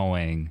 keep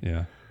going.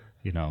 Yeah.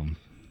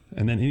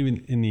 And then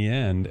even in the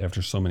end,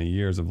 after so many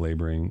years of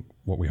laboring,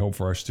 what we hope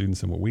for our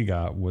students and what we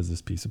got was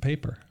this piece of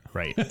paper.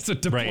 Right. It's a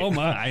diploma.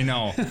 Right. I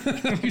know.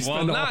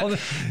 Well,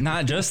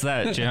 not just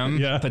that, Jim.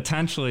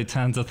 Potentially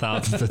tens of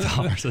thousands of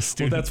dollars a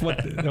student.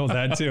 Well,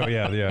 that too.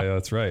 Yeah,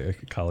 that's right.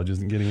 College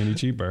isn't getting any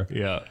cheaper.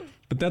 Yeah.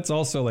 But that's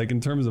also like in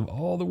terms of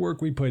all the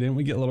work we put in,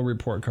 we get little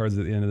report cards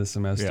at the end of the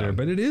semester. Yeah.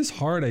 But it is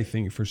hard, I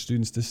think, for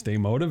students to stay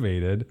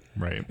motivated.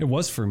 Right. It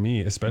was for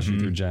me, especially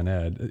through gen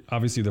ed.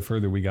 Obviously, the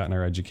further we got in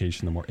our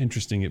education, the more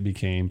interesting it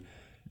became.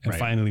 And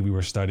finally, we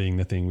were studying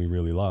the thing we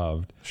really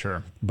loved.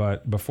 Sure.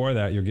 But before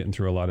that, you're getting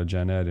through a lot of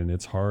gen ed, and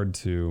it's hard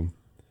to,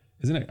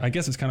 isn't it? I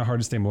guess it's kind of hard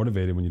to stay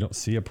motivated when you don't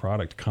see a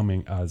product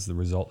coming as the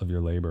result of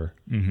your labor.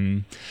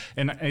 And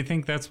I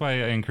think that's why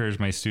I encourage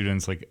my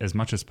students, like as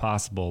much as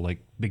possible, like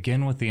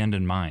begin with the end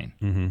in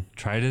mind.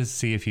 Try to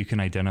see if you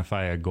can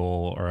identify a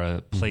goal or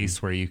a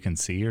place where you can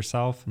see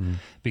yourself.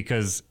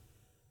 Because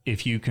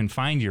if you can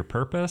find your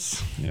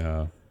purpose,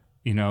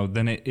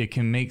 then it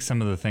can make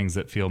some of the things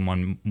that feel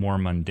more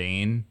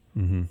mundane,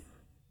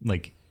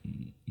 like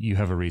you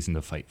have a reason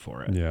to fight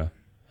for it.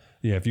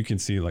 Yeah, if you can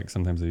see, like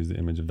sometimes I use the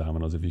image of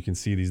dominoes. If you can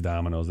see these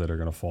dominoes that are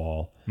going to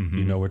fall,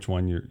 you know which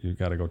one you've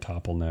got to go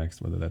topple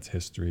next, whether that's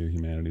history or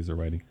humanities or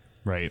writing.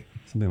 Right.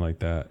 Something like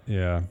that.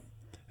 Yeah,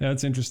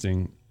 it's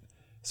interesting.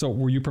 So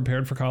were you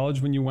prepared for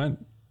college when you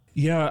went?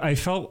 Yeah, I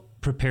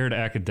felt prepared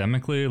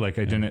academically. Like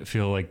I didn't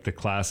feel like the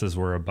classes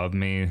were above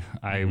me.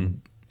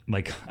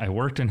 I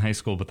worked in high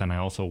school, but then I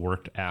also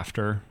worked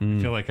after. I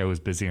feel like I was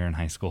busier in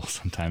high school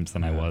sometimes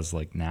than I was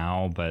like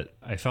now, but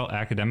I felt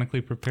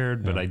academically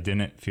prepared, but I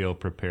didn't feel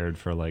prepared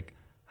for like,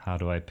 how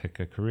do I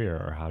pick a career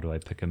or how do I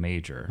pick a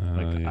major?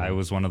 I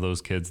was one of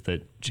those kids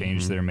that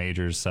changed their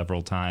majors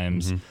several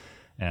times.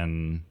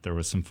 And there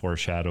was some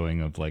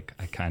foreshadowing of like,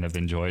 I kind of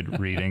enjoyed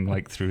reading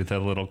like through the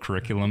little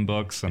curriculum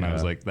books. And I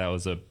was like, that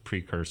was a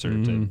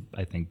precursor to,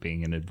 I think,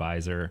 being an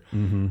advisor.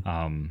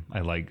 I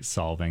like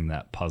solving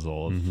that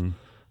puzzle of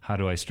how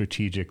do I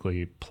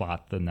strategically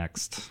plot the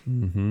next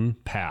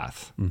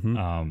path?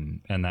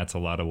 And that's a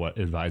lot of what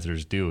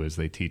advisors do is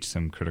they teach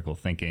some critical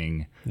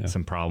thinking,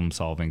 some problem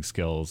solving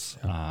skills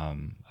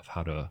of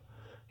how to,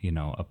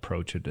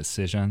 approach a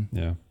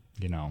decision.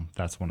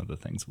 That's one of the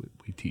things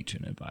we teach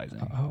in advising.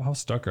 How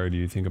stuck do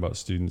you think about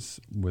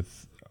students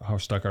how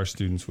stuck are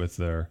students with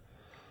their,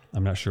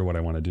 I'm not sure what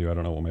I want to do. I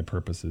don't know what my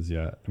purpose is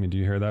yet. I mean, do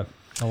you hear that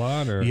a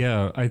lot? Or?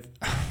 Yeah,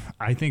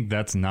 I think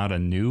that's not a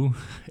new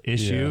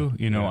issue.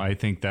 I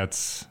think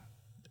that's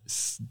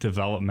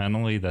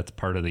developmentally, that's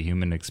part of the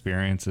human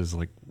experience is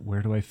like,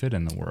 where do I fit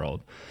in the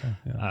world?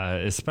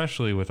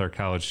 Especially with our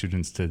college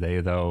students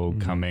today, though,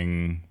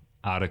 coming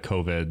out of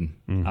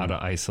COVID, out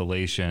of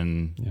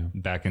isolation,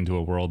 back into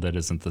a world that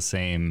isn't the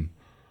same.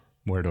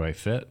 Where do I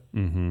fit?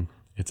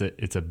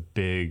 It's a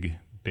big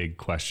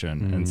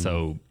question. And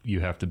so you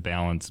have to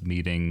balance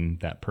meeting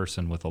that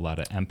person with a lot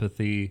of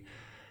empathy,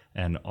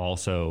 and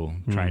also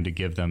trying to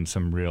give them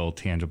some real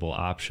tangible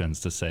options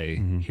to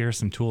say, here are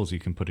some tools you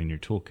can put in your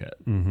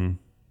toolkit.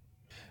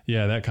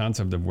 Yeah, that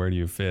concept of where do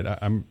you fit,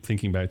 I'm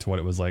thinking back to what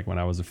it was like when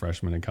I was a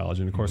freshman in college.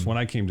 And of course, when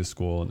I came to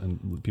school,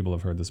 and people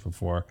have heard this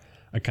before,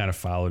 I kind of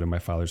followed in my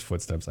father's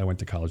footsteps. I went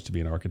to college to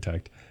be an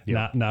architect.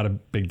 Not a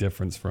big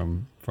difference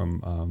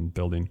from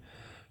building.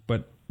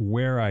 But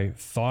where I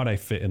thought I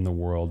fit in the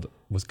world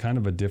was kind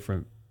of a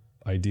different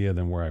idea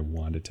than where I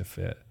wanted to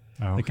fit.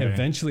 Okay. Like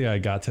eventually I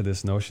got to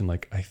this notion,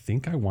 like, I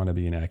think I want to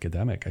be an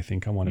academic. I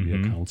think I want to be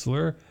a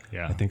counselor.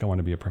 Yeah. I think I want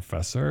to be a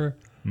professor.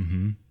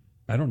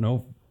 I don't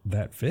know if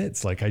that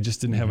fits. Like, I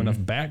just didn't have enough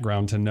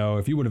background to know.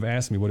 If you would have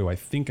asked me, what do I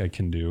think I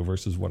can do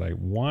versus what I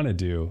want to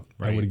do,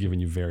 I would have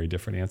given you very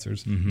different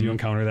answers. Do you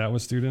encounter that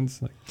with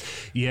students? Like,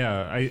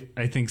 yeah,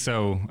 I think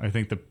so. I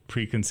think the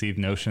preconceived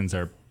notions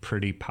are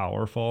pretty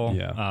powerful.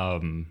 Yeah.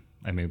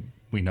 I mean,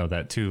 we know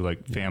that too,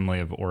 like family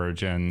of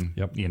origin,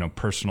 you know,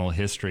 personal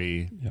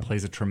history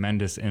plays a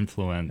tremendous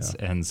influence.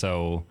 And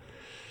so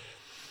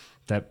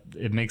that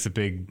it makes a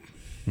big,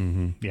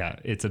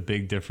 it's a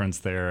big difference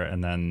there.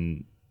 And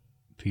then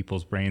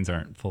people's brains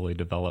aren't fully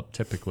developed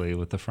typically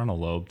with the frontal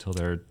lobe till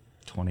they're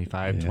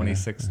 25,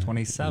 26,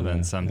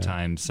 27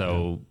 sometimes.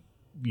 So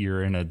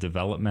you're in a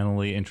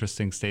developmentally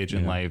interesting stage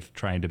in life,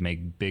 trying to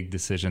make big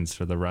decisions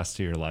for the rest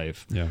of your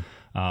life.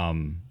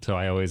 So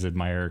I always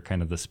admire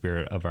kind of the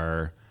spirit of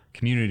our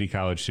community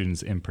college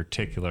students in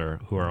particular,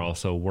 who are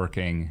also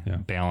working,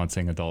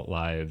 balancing adult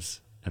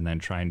lives, and then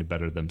trying to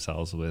better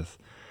themselves with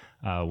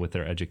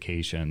their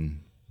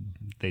education.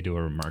 They do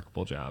a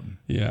remarkable job.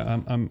 Yeah,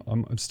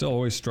 I'm still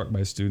always struck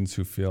by students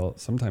who feel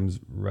sometimes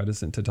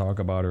reticent to talk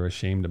about or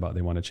ashamed about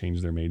they want to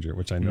change their major,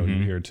 which I know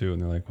you hear too.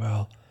 And they're like,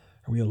 well,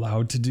 are we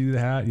allowed to do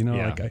that? You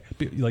know,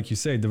 like you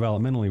say,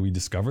 developmentally, we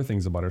discover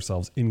things about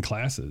ourselves in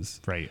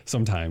classes. Right.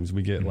 Sometimes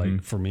we get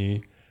like, for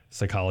me,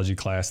 psychology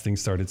class,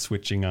 things started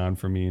switching on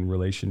for me, and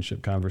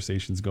relationship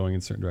conversations going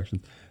in certain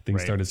directions.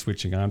 Things started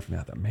switching on for me.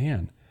 I thought,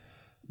 man,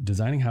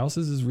 designing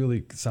houses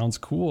sounds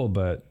cool,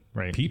 but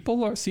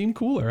people seem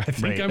cooler. I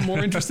think I'm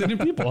more interested in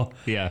people.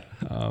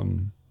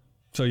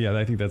 So yeah,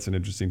 I think that's an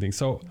interesting thing.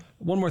 So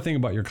one more thing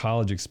about your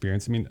college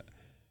experience. I mean,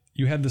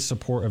 you had the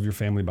support of your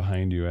family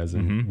behind you, as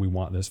in, we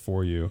want this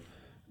for you.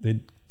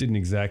 They didn't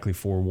exactly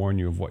forewarn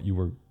you of what you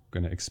were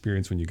going to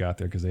experience when you got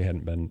there, because they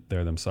hadn't been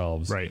there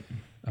themselves.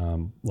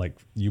 Like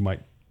you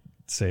might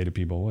say to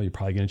people, well, you're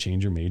probably going to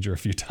change your major a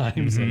few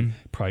times and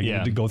probably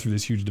going to go through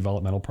this huge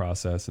developmental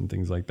process and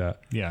things like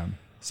that.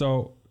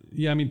 So,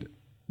 I mean,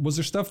 was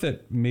there stuff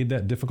that made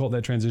that difficult,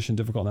 that transition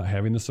difficult, not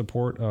having the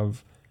support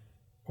of,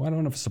 well, I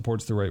don't know if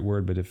support's the right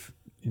word, but if,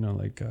 you know,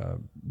 like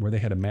where they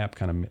had a map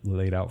kind of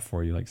laid out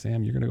for you, like,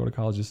 Sam, you're going to go to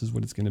college, this is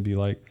what it's going to be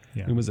like.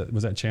 I mean, was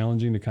that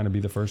challenging to kind of be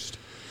the first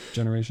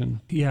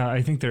generation? Yeah,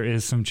 I think there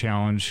is some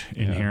challenge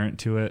inherent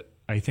to it.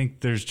 I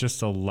think there's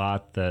just a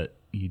lot that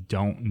you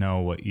don't know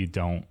what you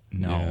don't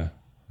know.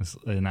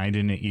 And I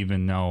didn't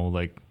even know,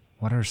 like,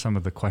 what are some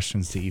of the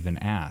questions to even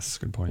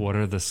ask? Good point. What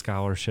are the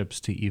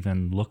scholarships to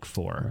even look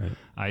for?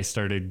 I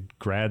started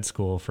grad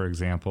school, for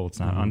example.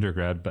 It's not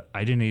undergrad, but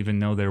I didn't even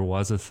know there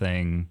was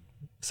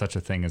such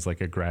a thing as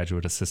like a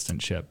graduate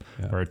assistantship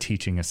or a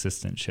teaching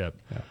assistantship.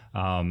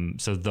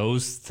 So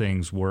those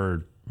things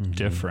were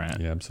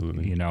different. Yeah,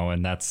 absolutely. You know,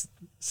 and that's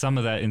some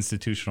of that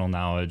institutional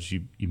knowledge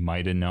you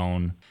might have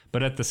known.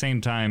 But at the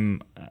same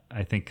time,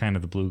 I think kind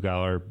of the blue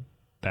collar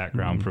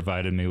background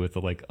provided me with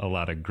a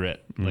lot of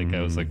grit. Like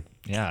I was like,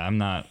 yeah, I'm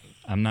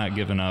not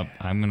giving up.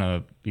 I'm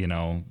gonna, you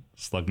know,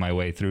 slug my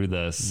way through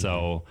this.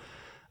 So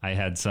I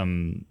had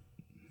some,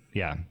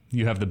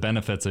 you have the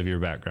benefits of your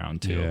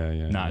background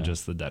too, not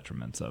just the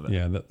detriments of it.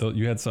 Yeah,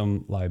 you had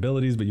some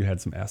liabilities, but you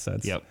had some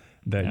assets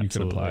that you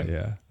could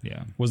apply.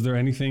 Was there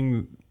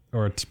anything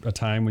or a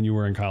time when you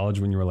were in college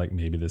when you were like,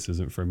 maybe this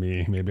isn't for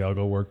me, maybe I'll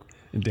go work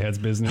in Dad's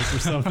business or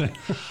something?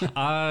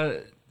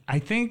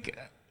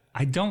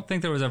 I don't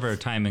think there was ever a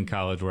time in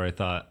college where I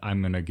thought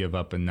I'm going to give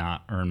up and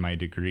not earn my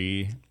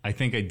degree. I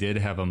think I did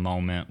have a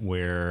moment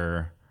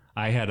where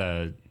I had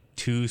a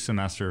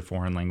 2-semester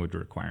foreign language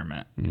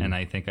requirement. And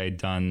I think I'd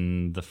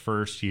done the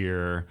first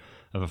year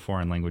of a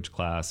foreign language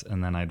class,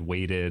 and then I'd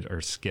waited or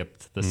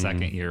skipped the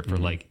second year for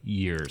like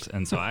years.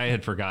 And so I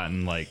had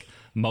forgotten like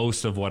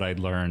most of what I'd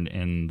learned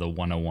in the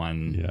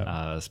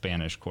 101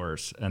 Spanish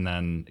course. And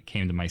then it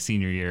came to my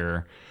senior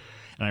year,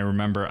 and I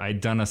remember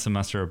I'd done a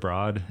semester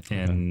abroad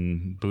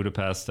in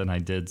Budapest, and I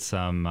did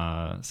some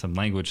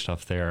language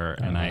stuff there.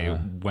 And I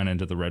went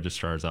into the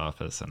registrar's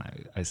office, and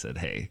I said,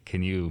 "Hey,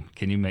 can you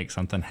make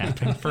something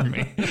happen for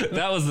me?"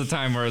 That was the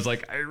time where I was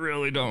like, "I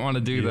really don't want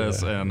to do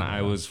this." And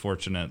I was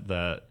fortunate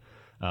that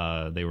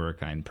they were a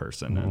kind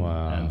person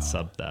and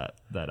subbed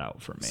that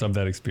out for me. Subbed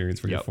that experience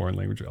for your foreign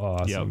language.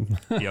 Awesome.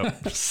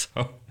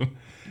 So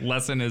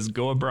lesson is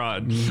go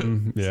abroad.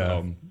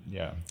 So,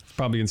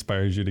 probably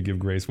inspires you to give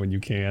grace when you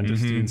can to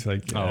students.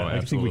 Like,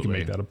 I think we can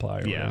make that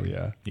apply.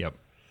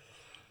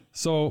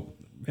 So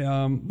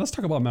let's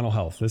talk about mental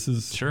health. This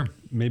is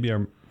maybe I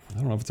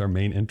don't know if it's our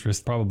main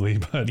interest, probably,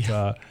 but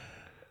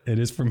it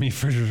is for me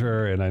for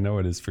sure, and I know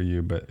it is for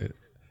you. But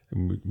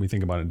And we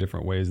think about it in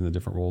different ways in the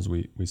different roles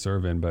we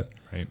serve in. But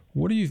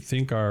what do you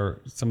think are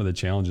some of the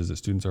challenges that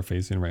students are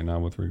facing right now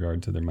with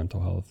regard to their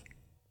mental health?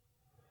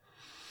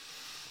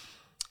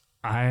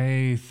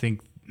 I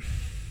think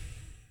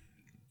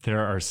there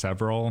are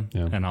several,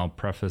 and I'll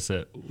preface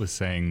it with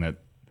saying that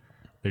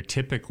there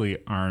typically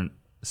aren't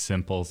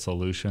simple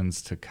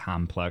solutions to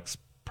complex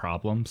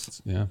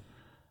problems. Yeah.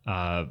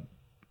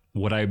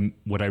 What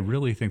I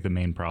really think the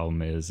main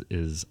problem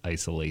is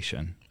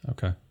isolation.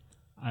 Okay.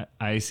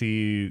 I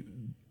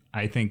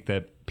think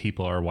that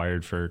people are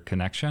wired for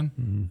connection.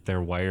 Mm-hmm.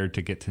 They're wired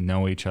to get to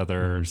know each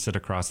other, sit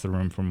across the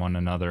room from one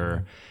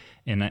another.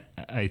 Mm-hmm. And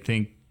I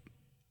think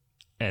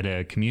at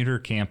a commuter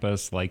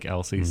campus like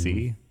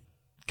LCC,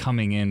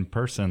 coming in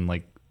person,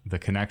 like the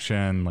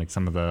connection, like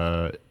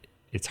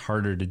it's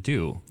harder to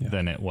do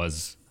than it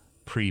was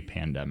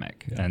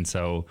pre-pandemic. Yeah. And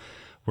so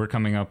we're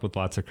coming up with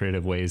lots of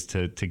creative ways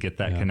to get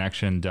that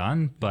connection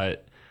done.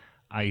 But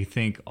I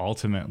think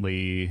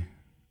ultimately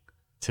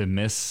to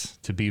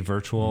be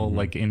virtual,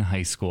 like in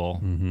high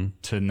school,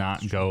 to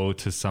not go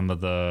to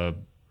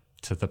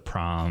to the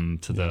prom,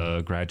 to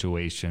the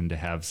graduation, to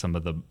have some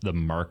of the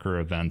marker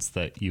events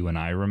that you and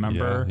I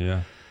remember.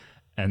 Yeah.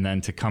 And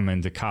then to come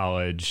into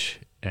college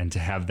and to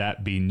have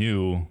that be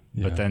new,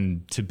 but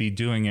then to be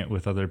doing it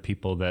with other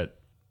people that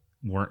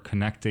you weren't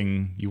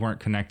connecting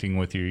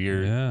with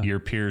your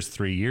peers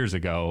 3 years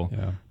ago.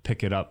 Yeah.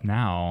 Pick it up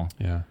now.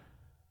 Yeah.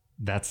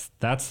 That's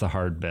the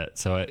hard bit.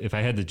 So if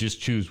I had to just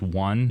choose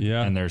one,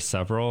 and there's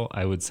several,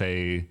 I would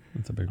say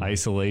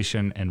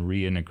isolation and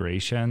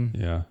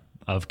reintegration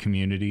of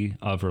community,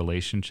 of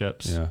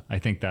relationships. Yeah. I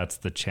think that's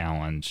the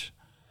challenge.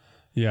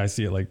 Yeah, I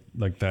see it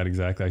like that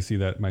exactly. I see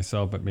that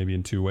myself, but maybe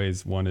in two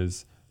ways. One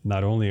is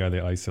not only are they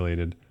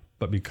isolated,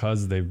 but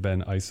because they've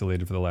been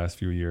isolated for the last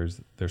few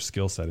years, their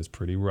skill set is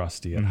pretty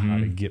rusty at how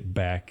to get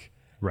back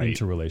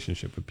into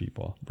relationship with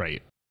people.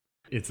 Right.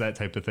 It's that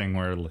type of thing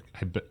where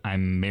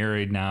I'm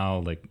married now,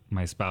 like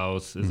my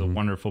spouse is a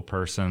wonderful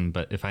person,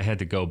 but if I had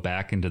to go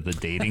back into the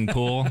dating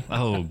pool,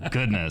 oh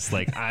goodness,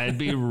 like I'd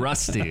be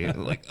rusty.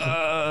 Like,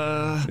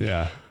 hi,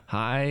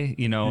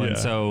 and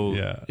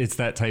so it's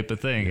that type of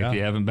thing. If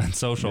you haven't been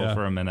social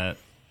for a minute.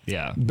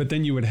 Yeah. But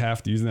then you would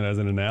have to, using that as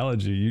an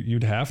analogy,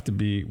 you'd have to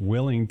be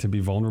willing to be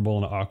vulnerable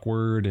and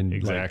awkward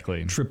and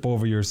like, trip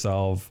over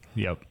yourself.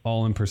 Yep.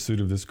 All in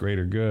pursuit of this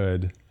greater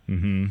good.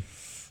 Mm-hmm.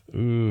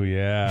 Ooh,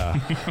 yeah.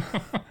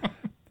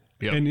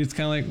 Yep. And it's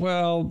kind of like,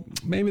 well,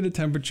 maybe the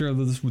temperature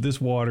of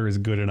this water is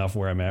good enough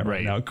where I'm at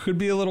right now. It could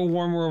be a little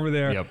warmer over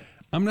there. Yep.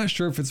 I'm not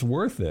sure if it's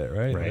worth it,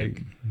 right?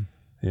 Like,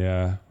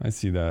 yeah, I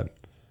see that.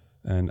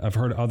 And I've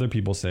heard other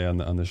people say on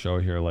the show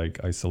here,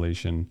 like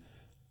isolation.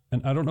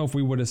 And I don't know if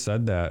we would have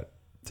said that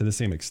to the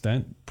same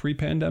extent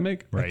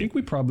pre-pandemic. Right. I think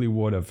we probably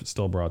would have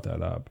still brought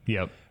that up.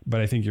 Yep. But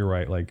I think you're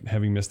right. Like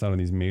having missed out on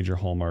these major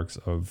hallmarks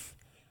of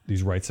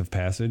these rites of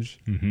passage.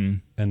 Mm-hmm.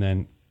 And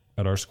then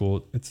at our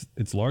school,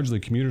 it's largely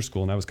commuter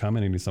school. And I was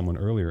commenting to someone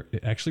earlier,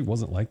 it actually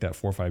wasn't like that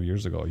 4 or 5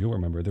 years ago. You'll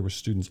remember there were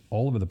students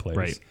all over the place.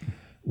 Right.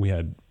 We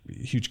had a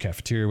huge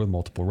cafeteria with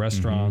multiple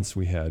restaurants.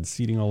 We had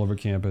seating all over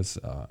campus,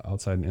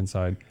 outside and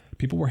inside.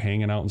 People were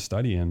hanging out and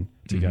studying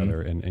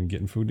together and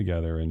getting food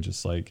together. And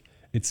just like,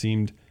 it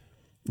seemed,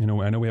 I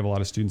know we have a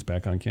lot of students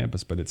back on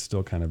campus, but it's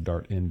still kind of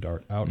dart in,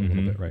 dart out a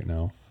little bit right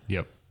now.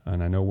 Yep.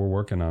 And I know we're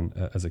working on,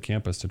 as a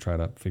campus, to try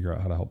to figure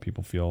out how to help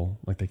people feel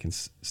like they can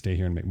stay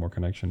here and make more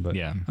connection. But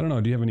I don't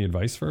know, do you have any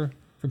advice for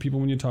people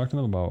when you talk to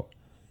them about,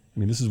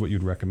 this is what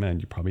you'd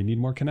recommend. You probably need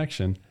more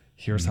connection.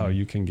 Here's how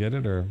you can get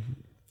it. Or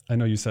I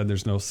know you said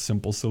there's no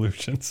simple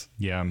solutions.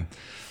 Yeah.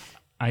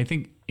 I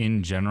think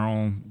in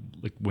general,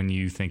 like when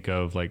you think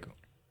of like,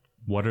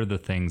 what are the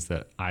things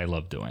that I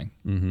love doing?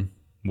 Mm-hmm.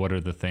 What are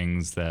the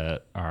things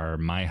that are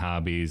my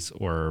hobbies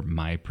or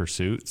my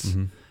pursuits?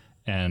 Mm-hmm.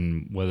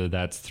 And whether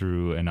that's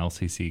through an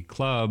LCC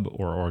club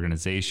or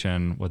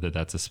organization, whether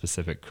that's a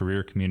specific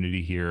career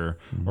community here,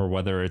 or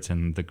whether it's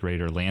in the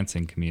greater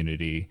Lansing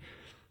community,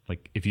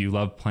 like if you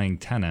love playing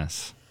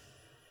tennis,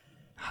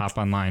 hop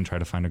online, try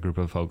to find a group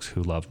of folks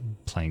who love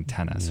playing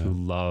tennis, who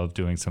love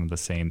doing some of the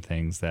same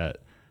things that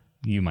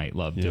you might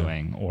love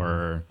doing.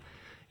 Or,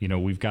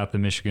 we've got the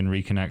Michigan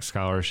Reconnect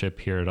Scholarship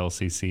here at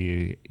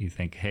LCC. You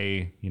think,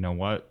 hey, you know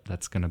what?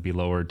 That's going to be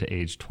lowered to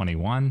age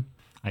 21.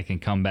 I can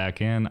come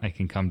back in, I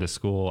can come to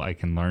school, I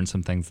can learn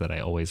some things that I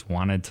always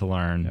wanted to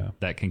learn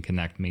that can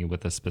connect me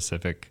with a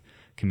specific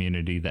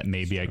community that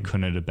maybe I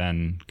couldn't have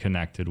been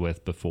connected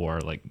with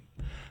before. Like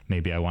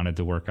maybe I wanted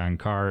to work on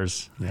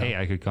cars. Yeah. Hey,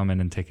 I could come in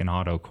and take an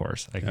auto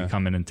course. I could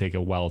come in and take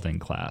a welding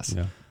class.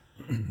 Yeah.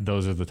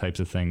 Those are the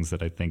types of things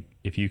that I think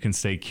if you can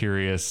stay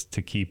curious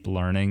to keep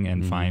learning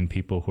and find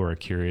people who are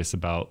curious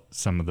about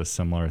some of the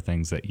similar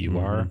things that you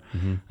are,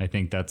 I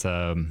think that's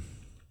a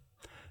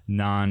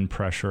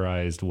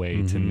non-pressurized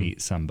way to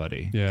meet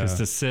somebody. Because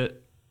to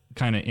sit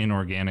kind of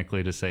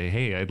inorganically to say,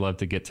 hey, I'd love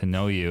to get to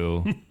know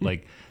you,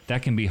 like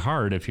that can be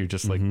hard if you're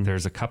just like,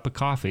 there's a cup of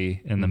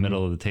coffee in the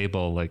middle of the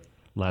table, like,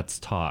 let's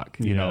talk,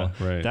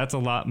 Right. That's a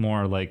lot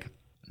more like,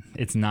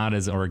 it's not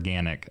as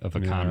organic of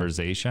a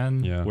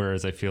conversation. Yeah.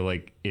 Whereas I feel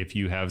like if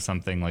you have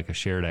something like a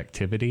shared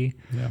activity,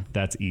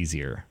 that's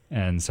easier.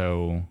 And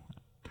so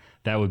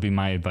that would be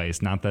my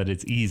advice. Not that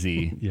it's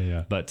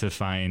easy, but to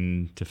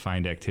find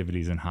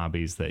activities and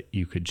hobbies that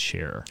you could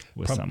share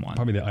with someone.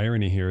 Probably the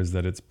irony here is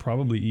that it's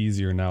probably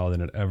easier now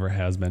than it ever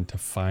has been to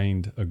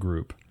find a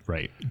group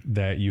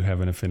that you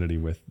have an affinity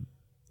with.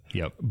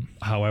 Yep.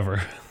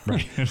 However,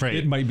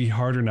 it might be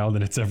harder now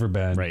than it's ever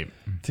been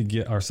to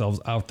get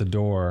ourselves out the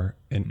door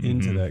and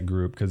into that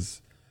group,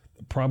 because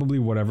probably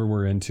whatever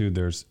we're into,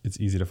 it's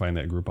easy to find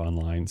that group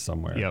online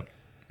somewhere. Yep.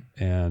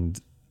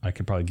 And I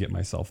could probably get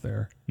myself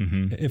there.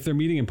 If they're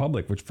meeting in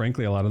public, which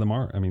frankly, a lot of them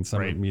are. I mean,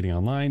 some are meeting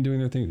online, doing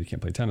their thing. You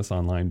can't play tennis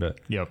online, but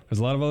there's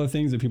a lot of other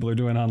things that people are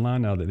doing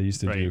online now that they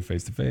used to do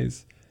face to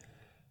face.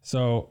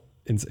 So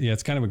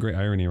it's kind of a great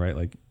irony, right?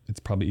 Like,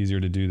 it's probably easier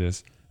to do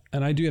this.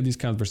 And I do have these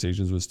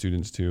conversations with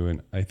students too,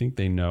 and I think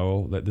they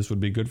know that this would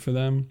be good for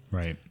them.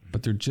 Right.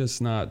 But they're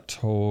just not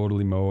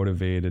totally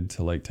motivated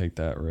to like take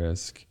that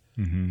risk.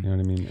 You know what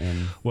I mean?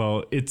 And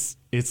well, it's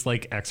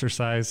like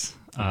exercise.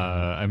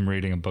 I'm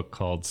reading a book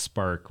called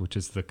Spark, which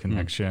is the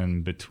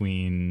connection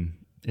between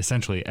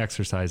essentially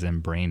exercise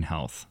and brain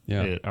health.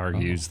 It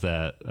argues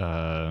that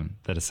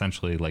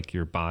essentially, like,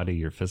 your body,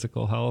 your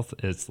physical health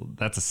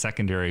that's a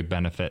secondary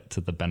benefit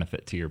to the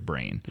benefit to your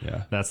brain.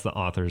 That's the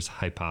author's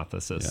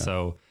hypothesis.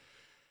 So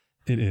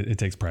it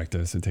takes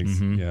practice. It takes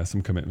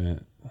some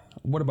commitment.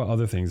 What about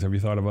other things? Have you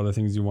thought of other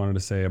things you wanted to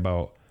say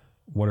about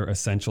what are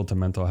essential to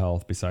mental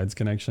health besides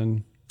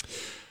connection?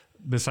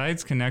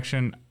 Besides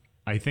connection,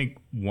 I think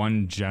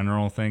one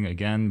general thing,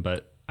 again,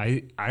 but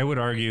I would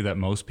argue that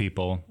most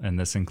people, and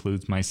this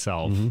includes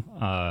myself,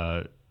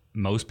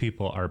 most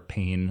people are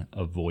pain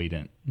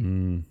avoidant.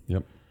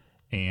 Yep.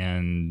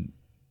 And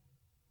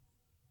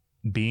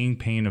being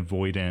pain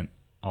avoidant,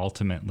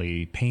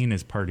 ultimately, pain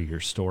is part of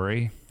your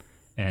story.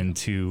 And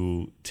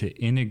to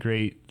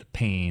integrate the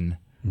pain,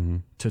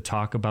 to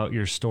talk about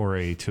your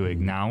story, to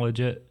acknowledge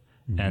it,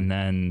 and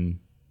then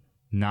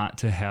not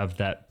to have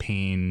that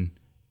pain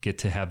get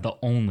to have the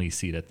only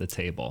seat at the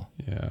table.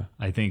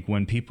 I think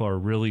when people are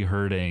really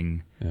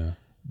hurting,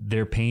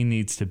 their pain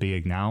needs to be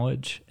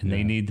acknowledged, and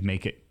they need to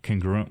make it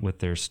congruent with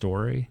their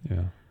story.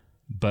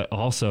 But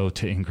also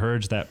to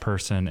encourage that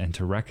person and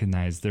to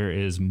recognize there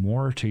is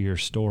more to your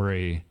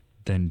story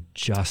than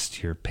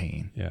just your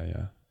pain.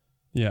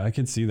 Yeah, I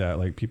can see that.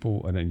 Like,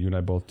 people, and you and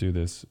I both do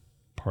this,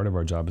 part of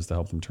our job is to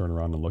help them turn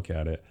around and look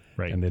at it.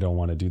 And they don't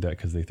want to do that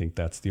because they think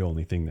that's the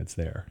only thing that's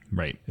there.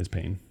 Is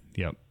pain.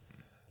 Yep.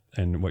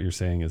 And what you're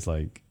saying is,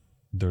 like,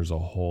 there's a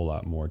whole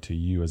lot more to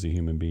you as a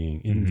human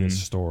being in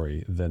this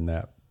story than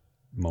that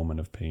moment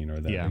of pain or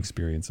that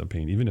experience of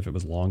pain. Even if it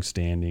was long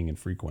standing and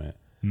frequent,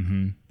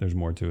 there's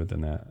more to it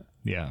than that.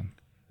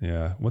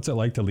 Yeah. What's it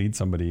like to lead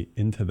somebody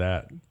into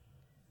that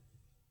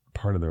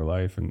part of their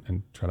life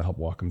and try to help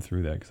walk them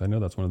through that? Because I know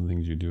that's one of the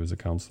things you do as a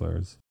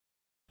counselor.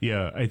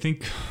 I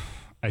think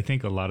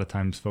a lot of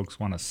times folks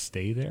want to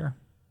stay there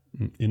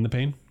in the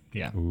pain.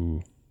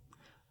 Ooh.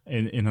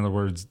 In other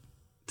words,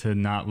 to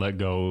not let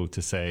go,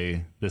 to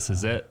say, this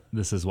is it.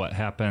 This is what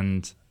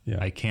happened.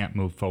 I can't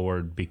move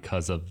forward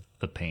because of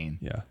the pain.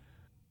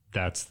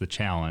 That's the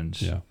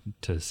challenge,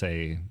 to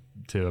say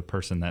to a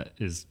person that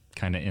is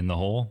kind of in the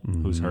hole,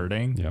 who's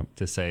hurting,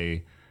 to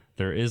say,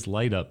 there is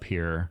light up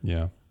here.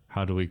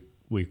 How do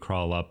we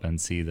crawl up and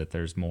see that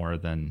there's more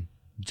than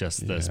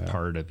just this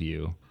part of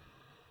you?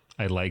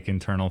 I like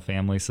internal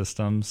family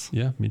systems.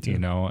 Me too. You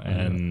know,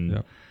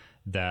 and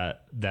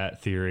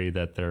that theory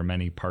that there are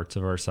many parts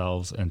of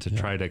ourselves, and to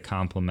try to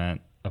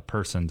compliment a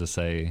person to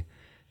say,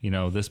 you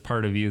know, this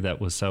part of you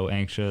that was so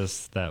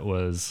anxious, that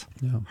was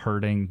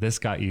hurting, this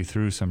got you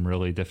through some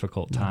really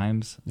difficult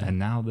times. And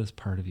now this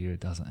part of you, it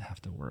doesn't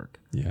have to work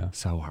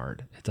so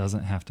hard. It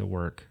doesn't have to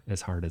work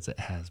as hard as it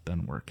has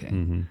been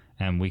working.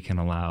 And we can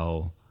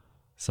allow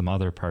some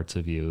other parts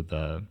of you,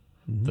 the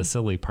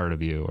silly part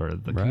of you, or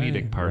the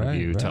comedic part of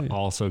you, to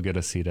also get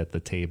a seat at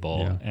the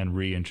table and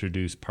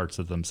reintroduce parts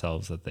of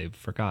themselves that they've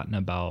forgotten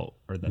about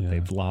or that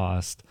they've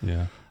lost.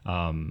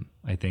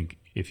 I think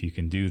if you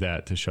can do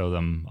that, to show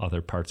them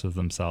other parts of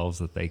themselves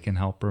that they can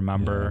help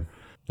remember,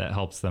 that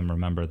helps them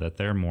remember that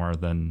they're more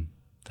than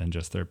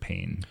just their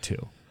pain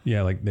too.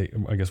 Like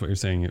I guess what you're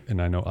saying,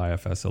 and I know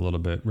IFS a little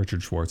bit,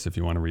 Richard Schwartz, if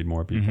you want to read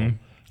more people,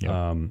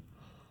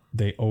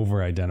 they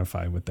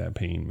over-identify with that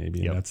pain,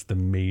 maybe. And that's the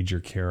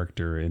major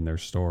character in their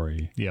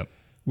story.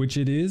 Which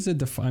it is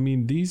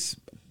these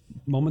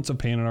moments of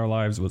pain in our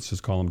lives, let's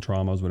just call them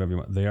traumas, whatever you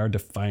want, they are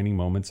defining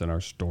moments in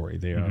our story.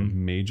 They are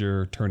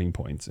major turning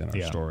points in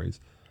our stories.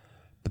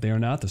 But they are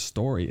not the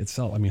story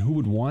itself. I mean, who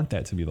would want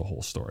that to be the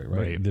whole story,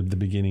 right? The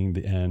beginning,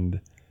 the end,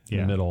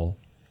 the middle.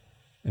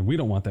 And we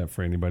don't want that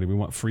for anybody. We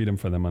want freedom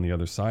for them on the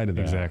other side of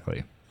that.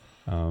 Exactly.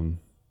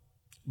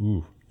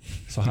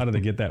 So how do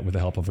they get that with the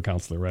help of a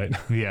counselor, right?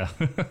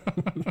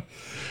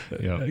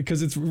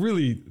 Because it's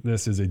really,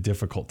 this is a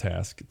difficult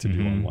task to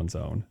do on one's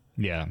own.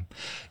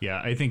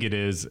 I think it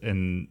is.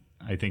 And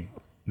I think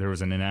there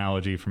was an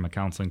analogy from a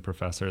counseling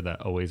professor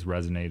that always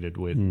resonated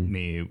with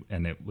me.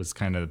 And it was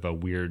kind of a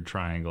weird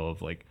triangle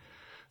of like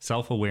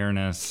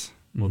self-awareness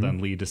will then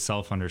lead to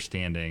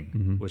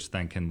self-understanding, which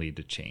then can lead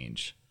to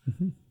change.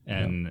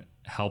 And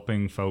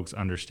helping folks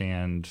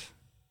understand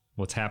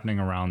what's happening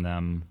around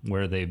them,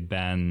 where they've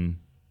been,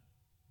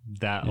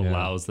 that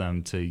allows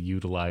them to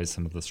utilize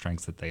some of the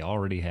strengths that they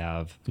already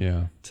have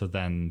to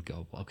then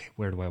go, okay,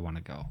 where do I want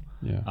to go?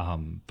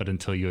 But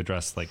until you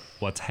address like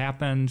what's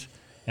happened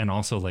and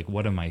also like,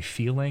 what am I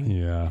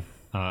feeling?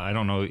 I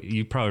don't know.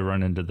 You probably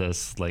run into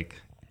this, like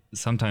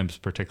sometimes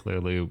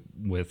particularly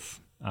with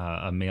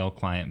a male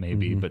client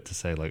maybe, but to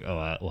say like,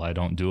 I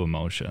don't do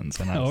emotions.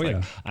 And I was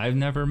like, I've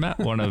never met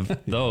one of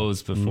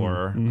those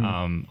before.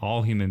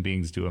 All human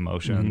beings do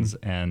emotions,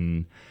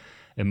 and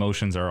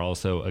emotions are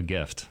also a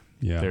gift.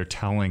 They're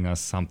telling us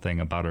something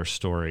about our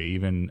story,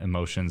 even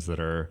emotions that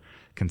are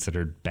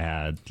considered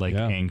bad, like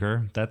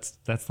anger.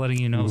 That's letting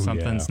you know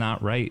something's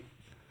not right,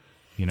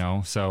 you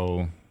know?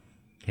 So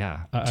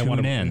I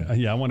want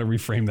to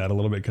reframe that a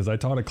little bit, because I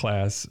taught a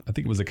class, I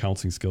think it was a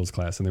counseling skills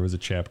class, and there was a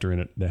chapter in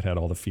it that had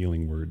all the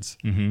feeling words.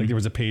 Like there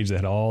was a page that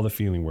had all the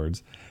feeling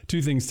words.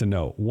 Two things to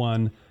note.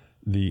 One,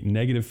 the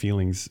negative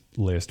feelings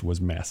list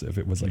was massive.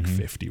 It was like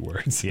 50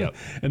 words.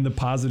 And the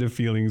positive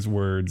feelings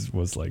words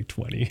was like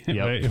 20.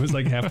 Right? It was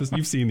like half this.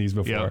 You've seen these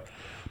before.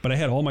 But I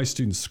had all my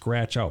students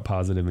scratch out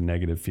positive and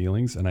negative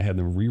feelings, and I had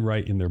them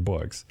rewrite in their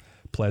books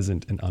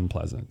pleasant and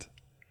unpleasant.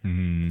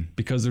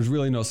 Because there's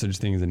really no such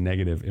thing as a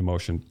negative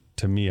emotion.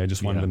 To me, I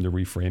just wanted them to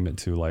reframe it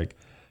to like,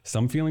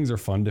 some feelings are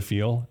fun to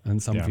feel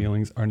and some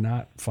feelings are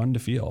not fun to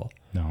feel.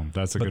 No,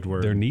 that's a good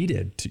word. They're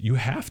needed. You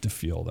have to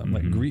feel them.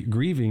 Like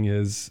grieving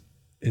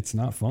it's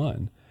not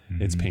fun.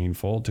 It's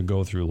painful to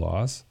go through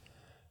loss,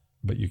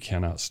 but you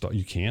cannot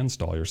you can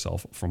stall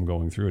yourself from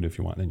going through it if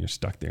you want. Then you're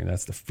stuck there. And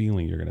that's the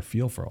feeling you're going to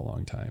feel for a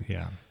long time.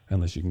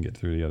 Unless you can get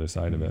through the other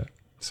side of it.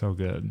 So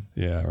good.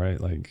 Yeah, right.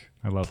 Like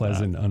I love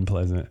pleasant, that.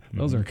 Unpleasant.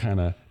 Those are kind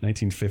of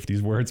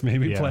 1950s words,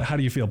 maybe. How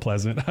do you feel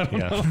pleasant? I don't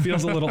know. It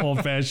feels a little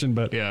old fashioned,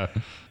 but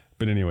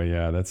But anyway,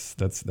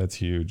 that's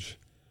huge.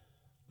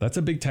 That's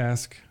a big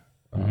task.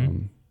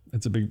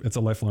 It's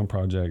a lifelong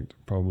project,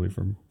 probably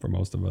for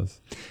most of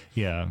us.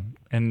 Yeah,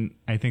 and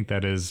I think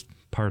that is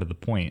part of the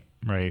point,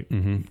 right?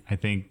 I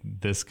think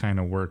this kind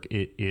of work,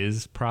 it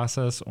is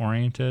process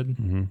oriented.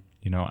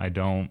 You know, I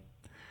don't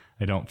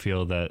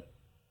feel that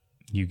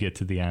you get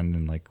to the end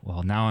and like,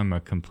 well, now I'm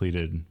a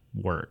completed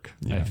work.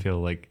 I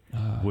feel like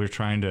we're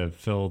trying to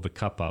fill the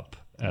cup up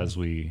as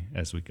we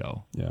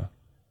go. Yeah.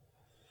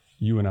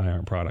 You and I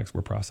aren't products,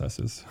 we're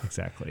processes.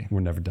 Exactly. We're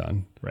never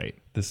done. Right.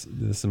 This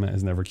cement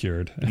is never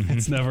cured.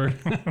 It's never,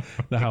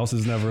 the house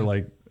is never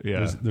like,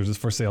 there's this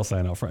for sale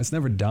sign out front. It's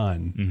never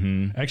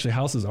done. Actually,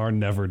 houses are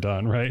never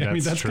done, right? I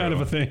mean, that's true. Kind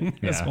of a thing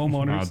as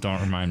homeowners. Oh, don't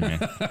remind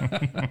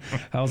me.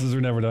 Houses are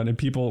never done. And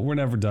we're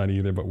never done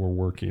either, but we're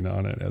working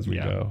on it as we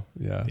go.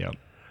 Yeah. Yep.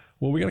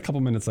 Well, we got a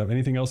couple minutes left.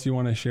 Anything else you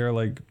want to share,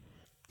 like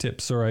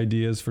tips or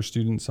ideas for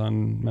students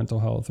on mental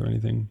health or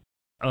anything?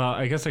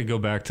 I guess I go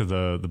back to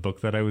the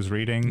book that I was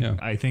reading. Yeah.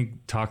 I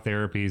think talk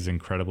therapy is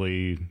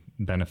incredibly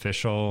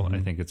beneficial. I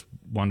think it's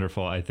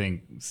wonderful. I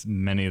think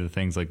many of the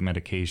things like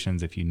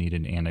medications, if you need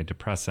an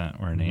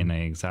antidepressant or an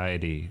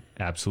anti-anxiety,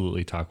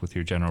 absolutely talk with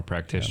your general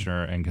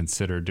practitioner and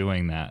consider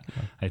doing that.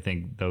 Yeah. I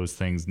think those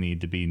things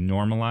need to be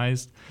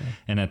normalized. Yeah.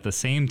 And at the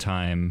same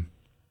time,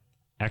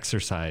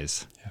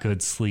 exercise,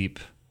 good sleep,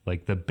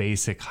 like the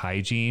basic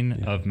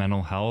hygiene of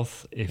mental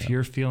health. If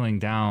you're feeling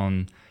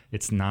down,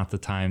 it's not the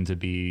time to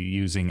be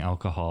using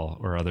alcohol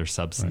or other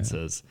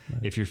substances. Right.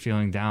 If you're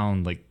feeling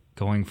down, like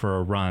going for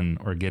a run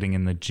or getting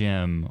in the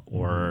gym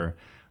or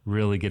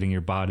really getting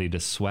your body to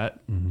sweat,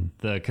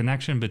 the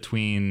connection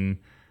between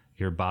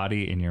your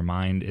body and your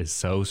mind is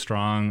so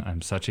strong.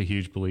 I'm such a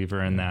huge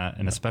believer in that.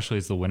 And especially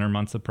as the winter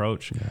months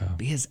approach,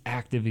 be as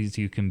active as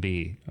you can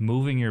be.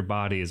 Moving your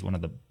body is one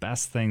of the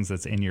best things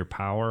that's in your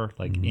power,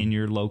 like in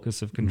your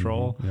locus of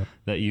control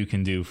that you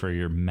can do for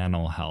your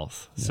mental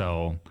health.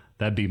 So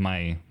that'd be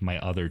my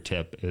other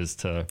tip, is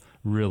to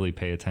really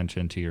pay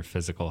attention to your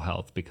physical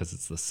health, because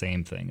it's the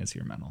same thing as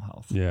your mental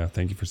health. Yeah,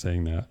 thank you for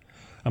saying that.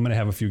 I'm going to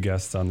have a few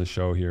guests on the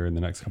show here in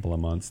the next couple of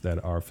months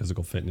that are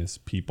physical fitness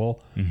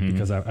people,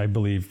 because I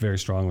believe very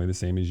strongly the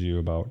same as you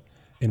about,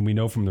 and we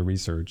know from the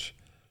research,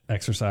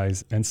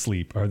 exercise and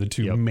sleep are the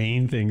two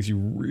main things you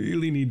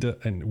really need to,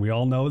 and we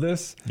all know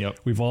this.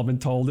 We've all been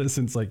told it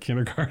since like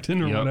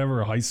kindergarten or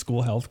whatever, or high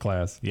school health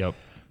class.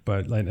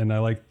 But, and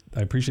I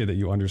appreciate that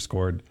you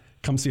underscored,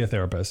 come see a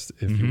therapist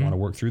if you want to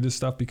work through this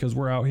stuff, because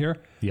we're out here.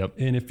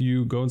 And if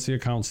you go and see a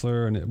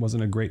counselor and it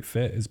wasn't a great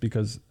fit, it's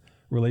because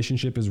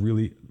relationship is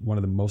really one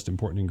of the most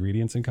important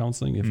ingredients in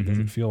counseling. If it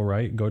doesn't feel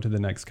right, go to the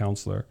next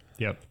counselor.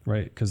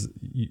 Right? Because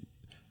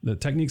the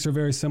techniques are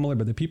very similar,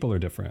 but the people are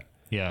different.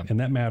 And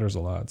that matters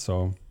a lot.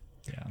 So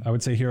I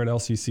would say here at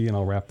LCC, and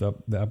I'll wrap up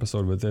the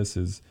episode with this,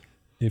 is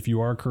if you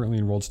are a currently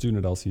enrolled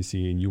student at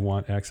LCC and you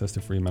want access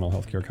to free mental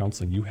health care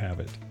counseling, you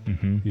have it.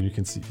 You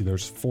can see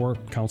there's 4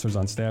 counselors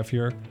on staff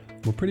here.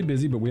 We're pretty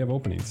busy, but we have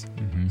openings.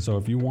 So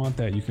if you want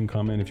that, you can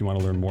come in. If you want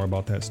to learn more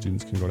about that,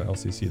 students can go to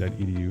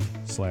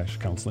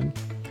lcc.edu/counseling.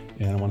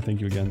 And I want to thank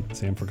you again,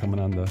 Sam, for coming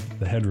on the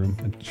Headroom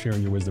and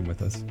sharing your wisdom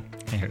with us.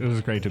 It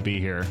was great to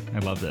be here. I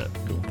loved it.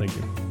 Cool. Thank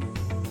you.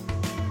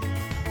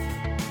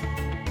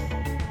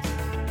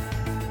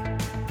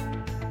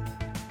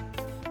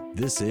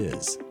 This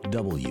is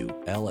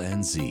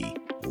WLNZ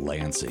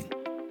Lansing.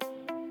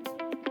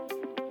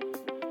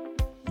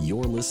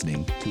 You're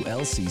listening to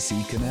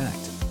LCC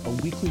Connect, a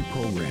weekly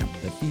program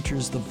that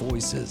features the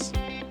voices,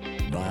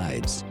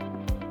 vibes,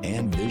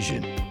 and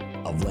vision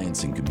of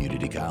Lansing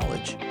Community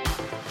College.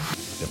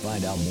 To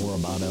find out more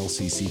about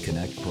LCC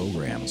Connect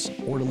programs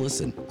or to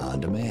listen on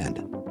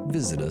demand,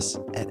 visit us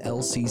at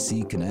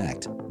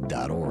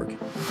lccconnect.org.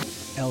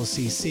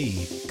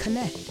 LCC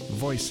Connect.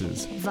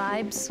 Voices.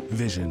 Vibes.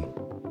 Vision.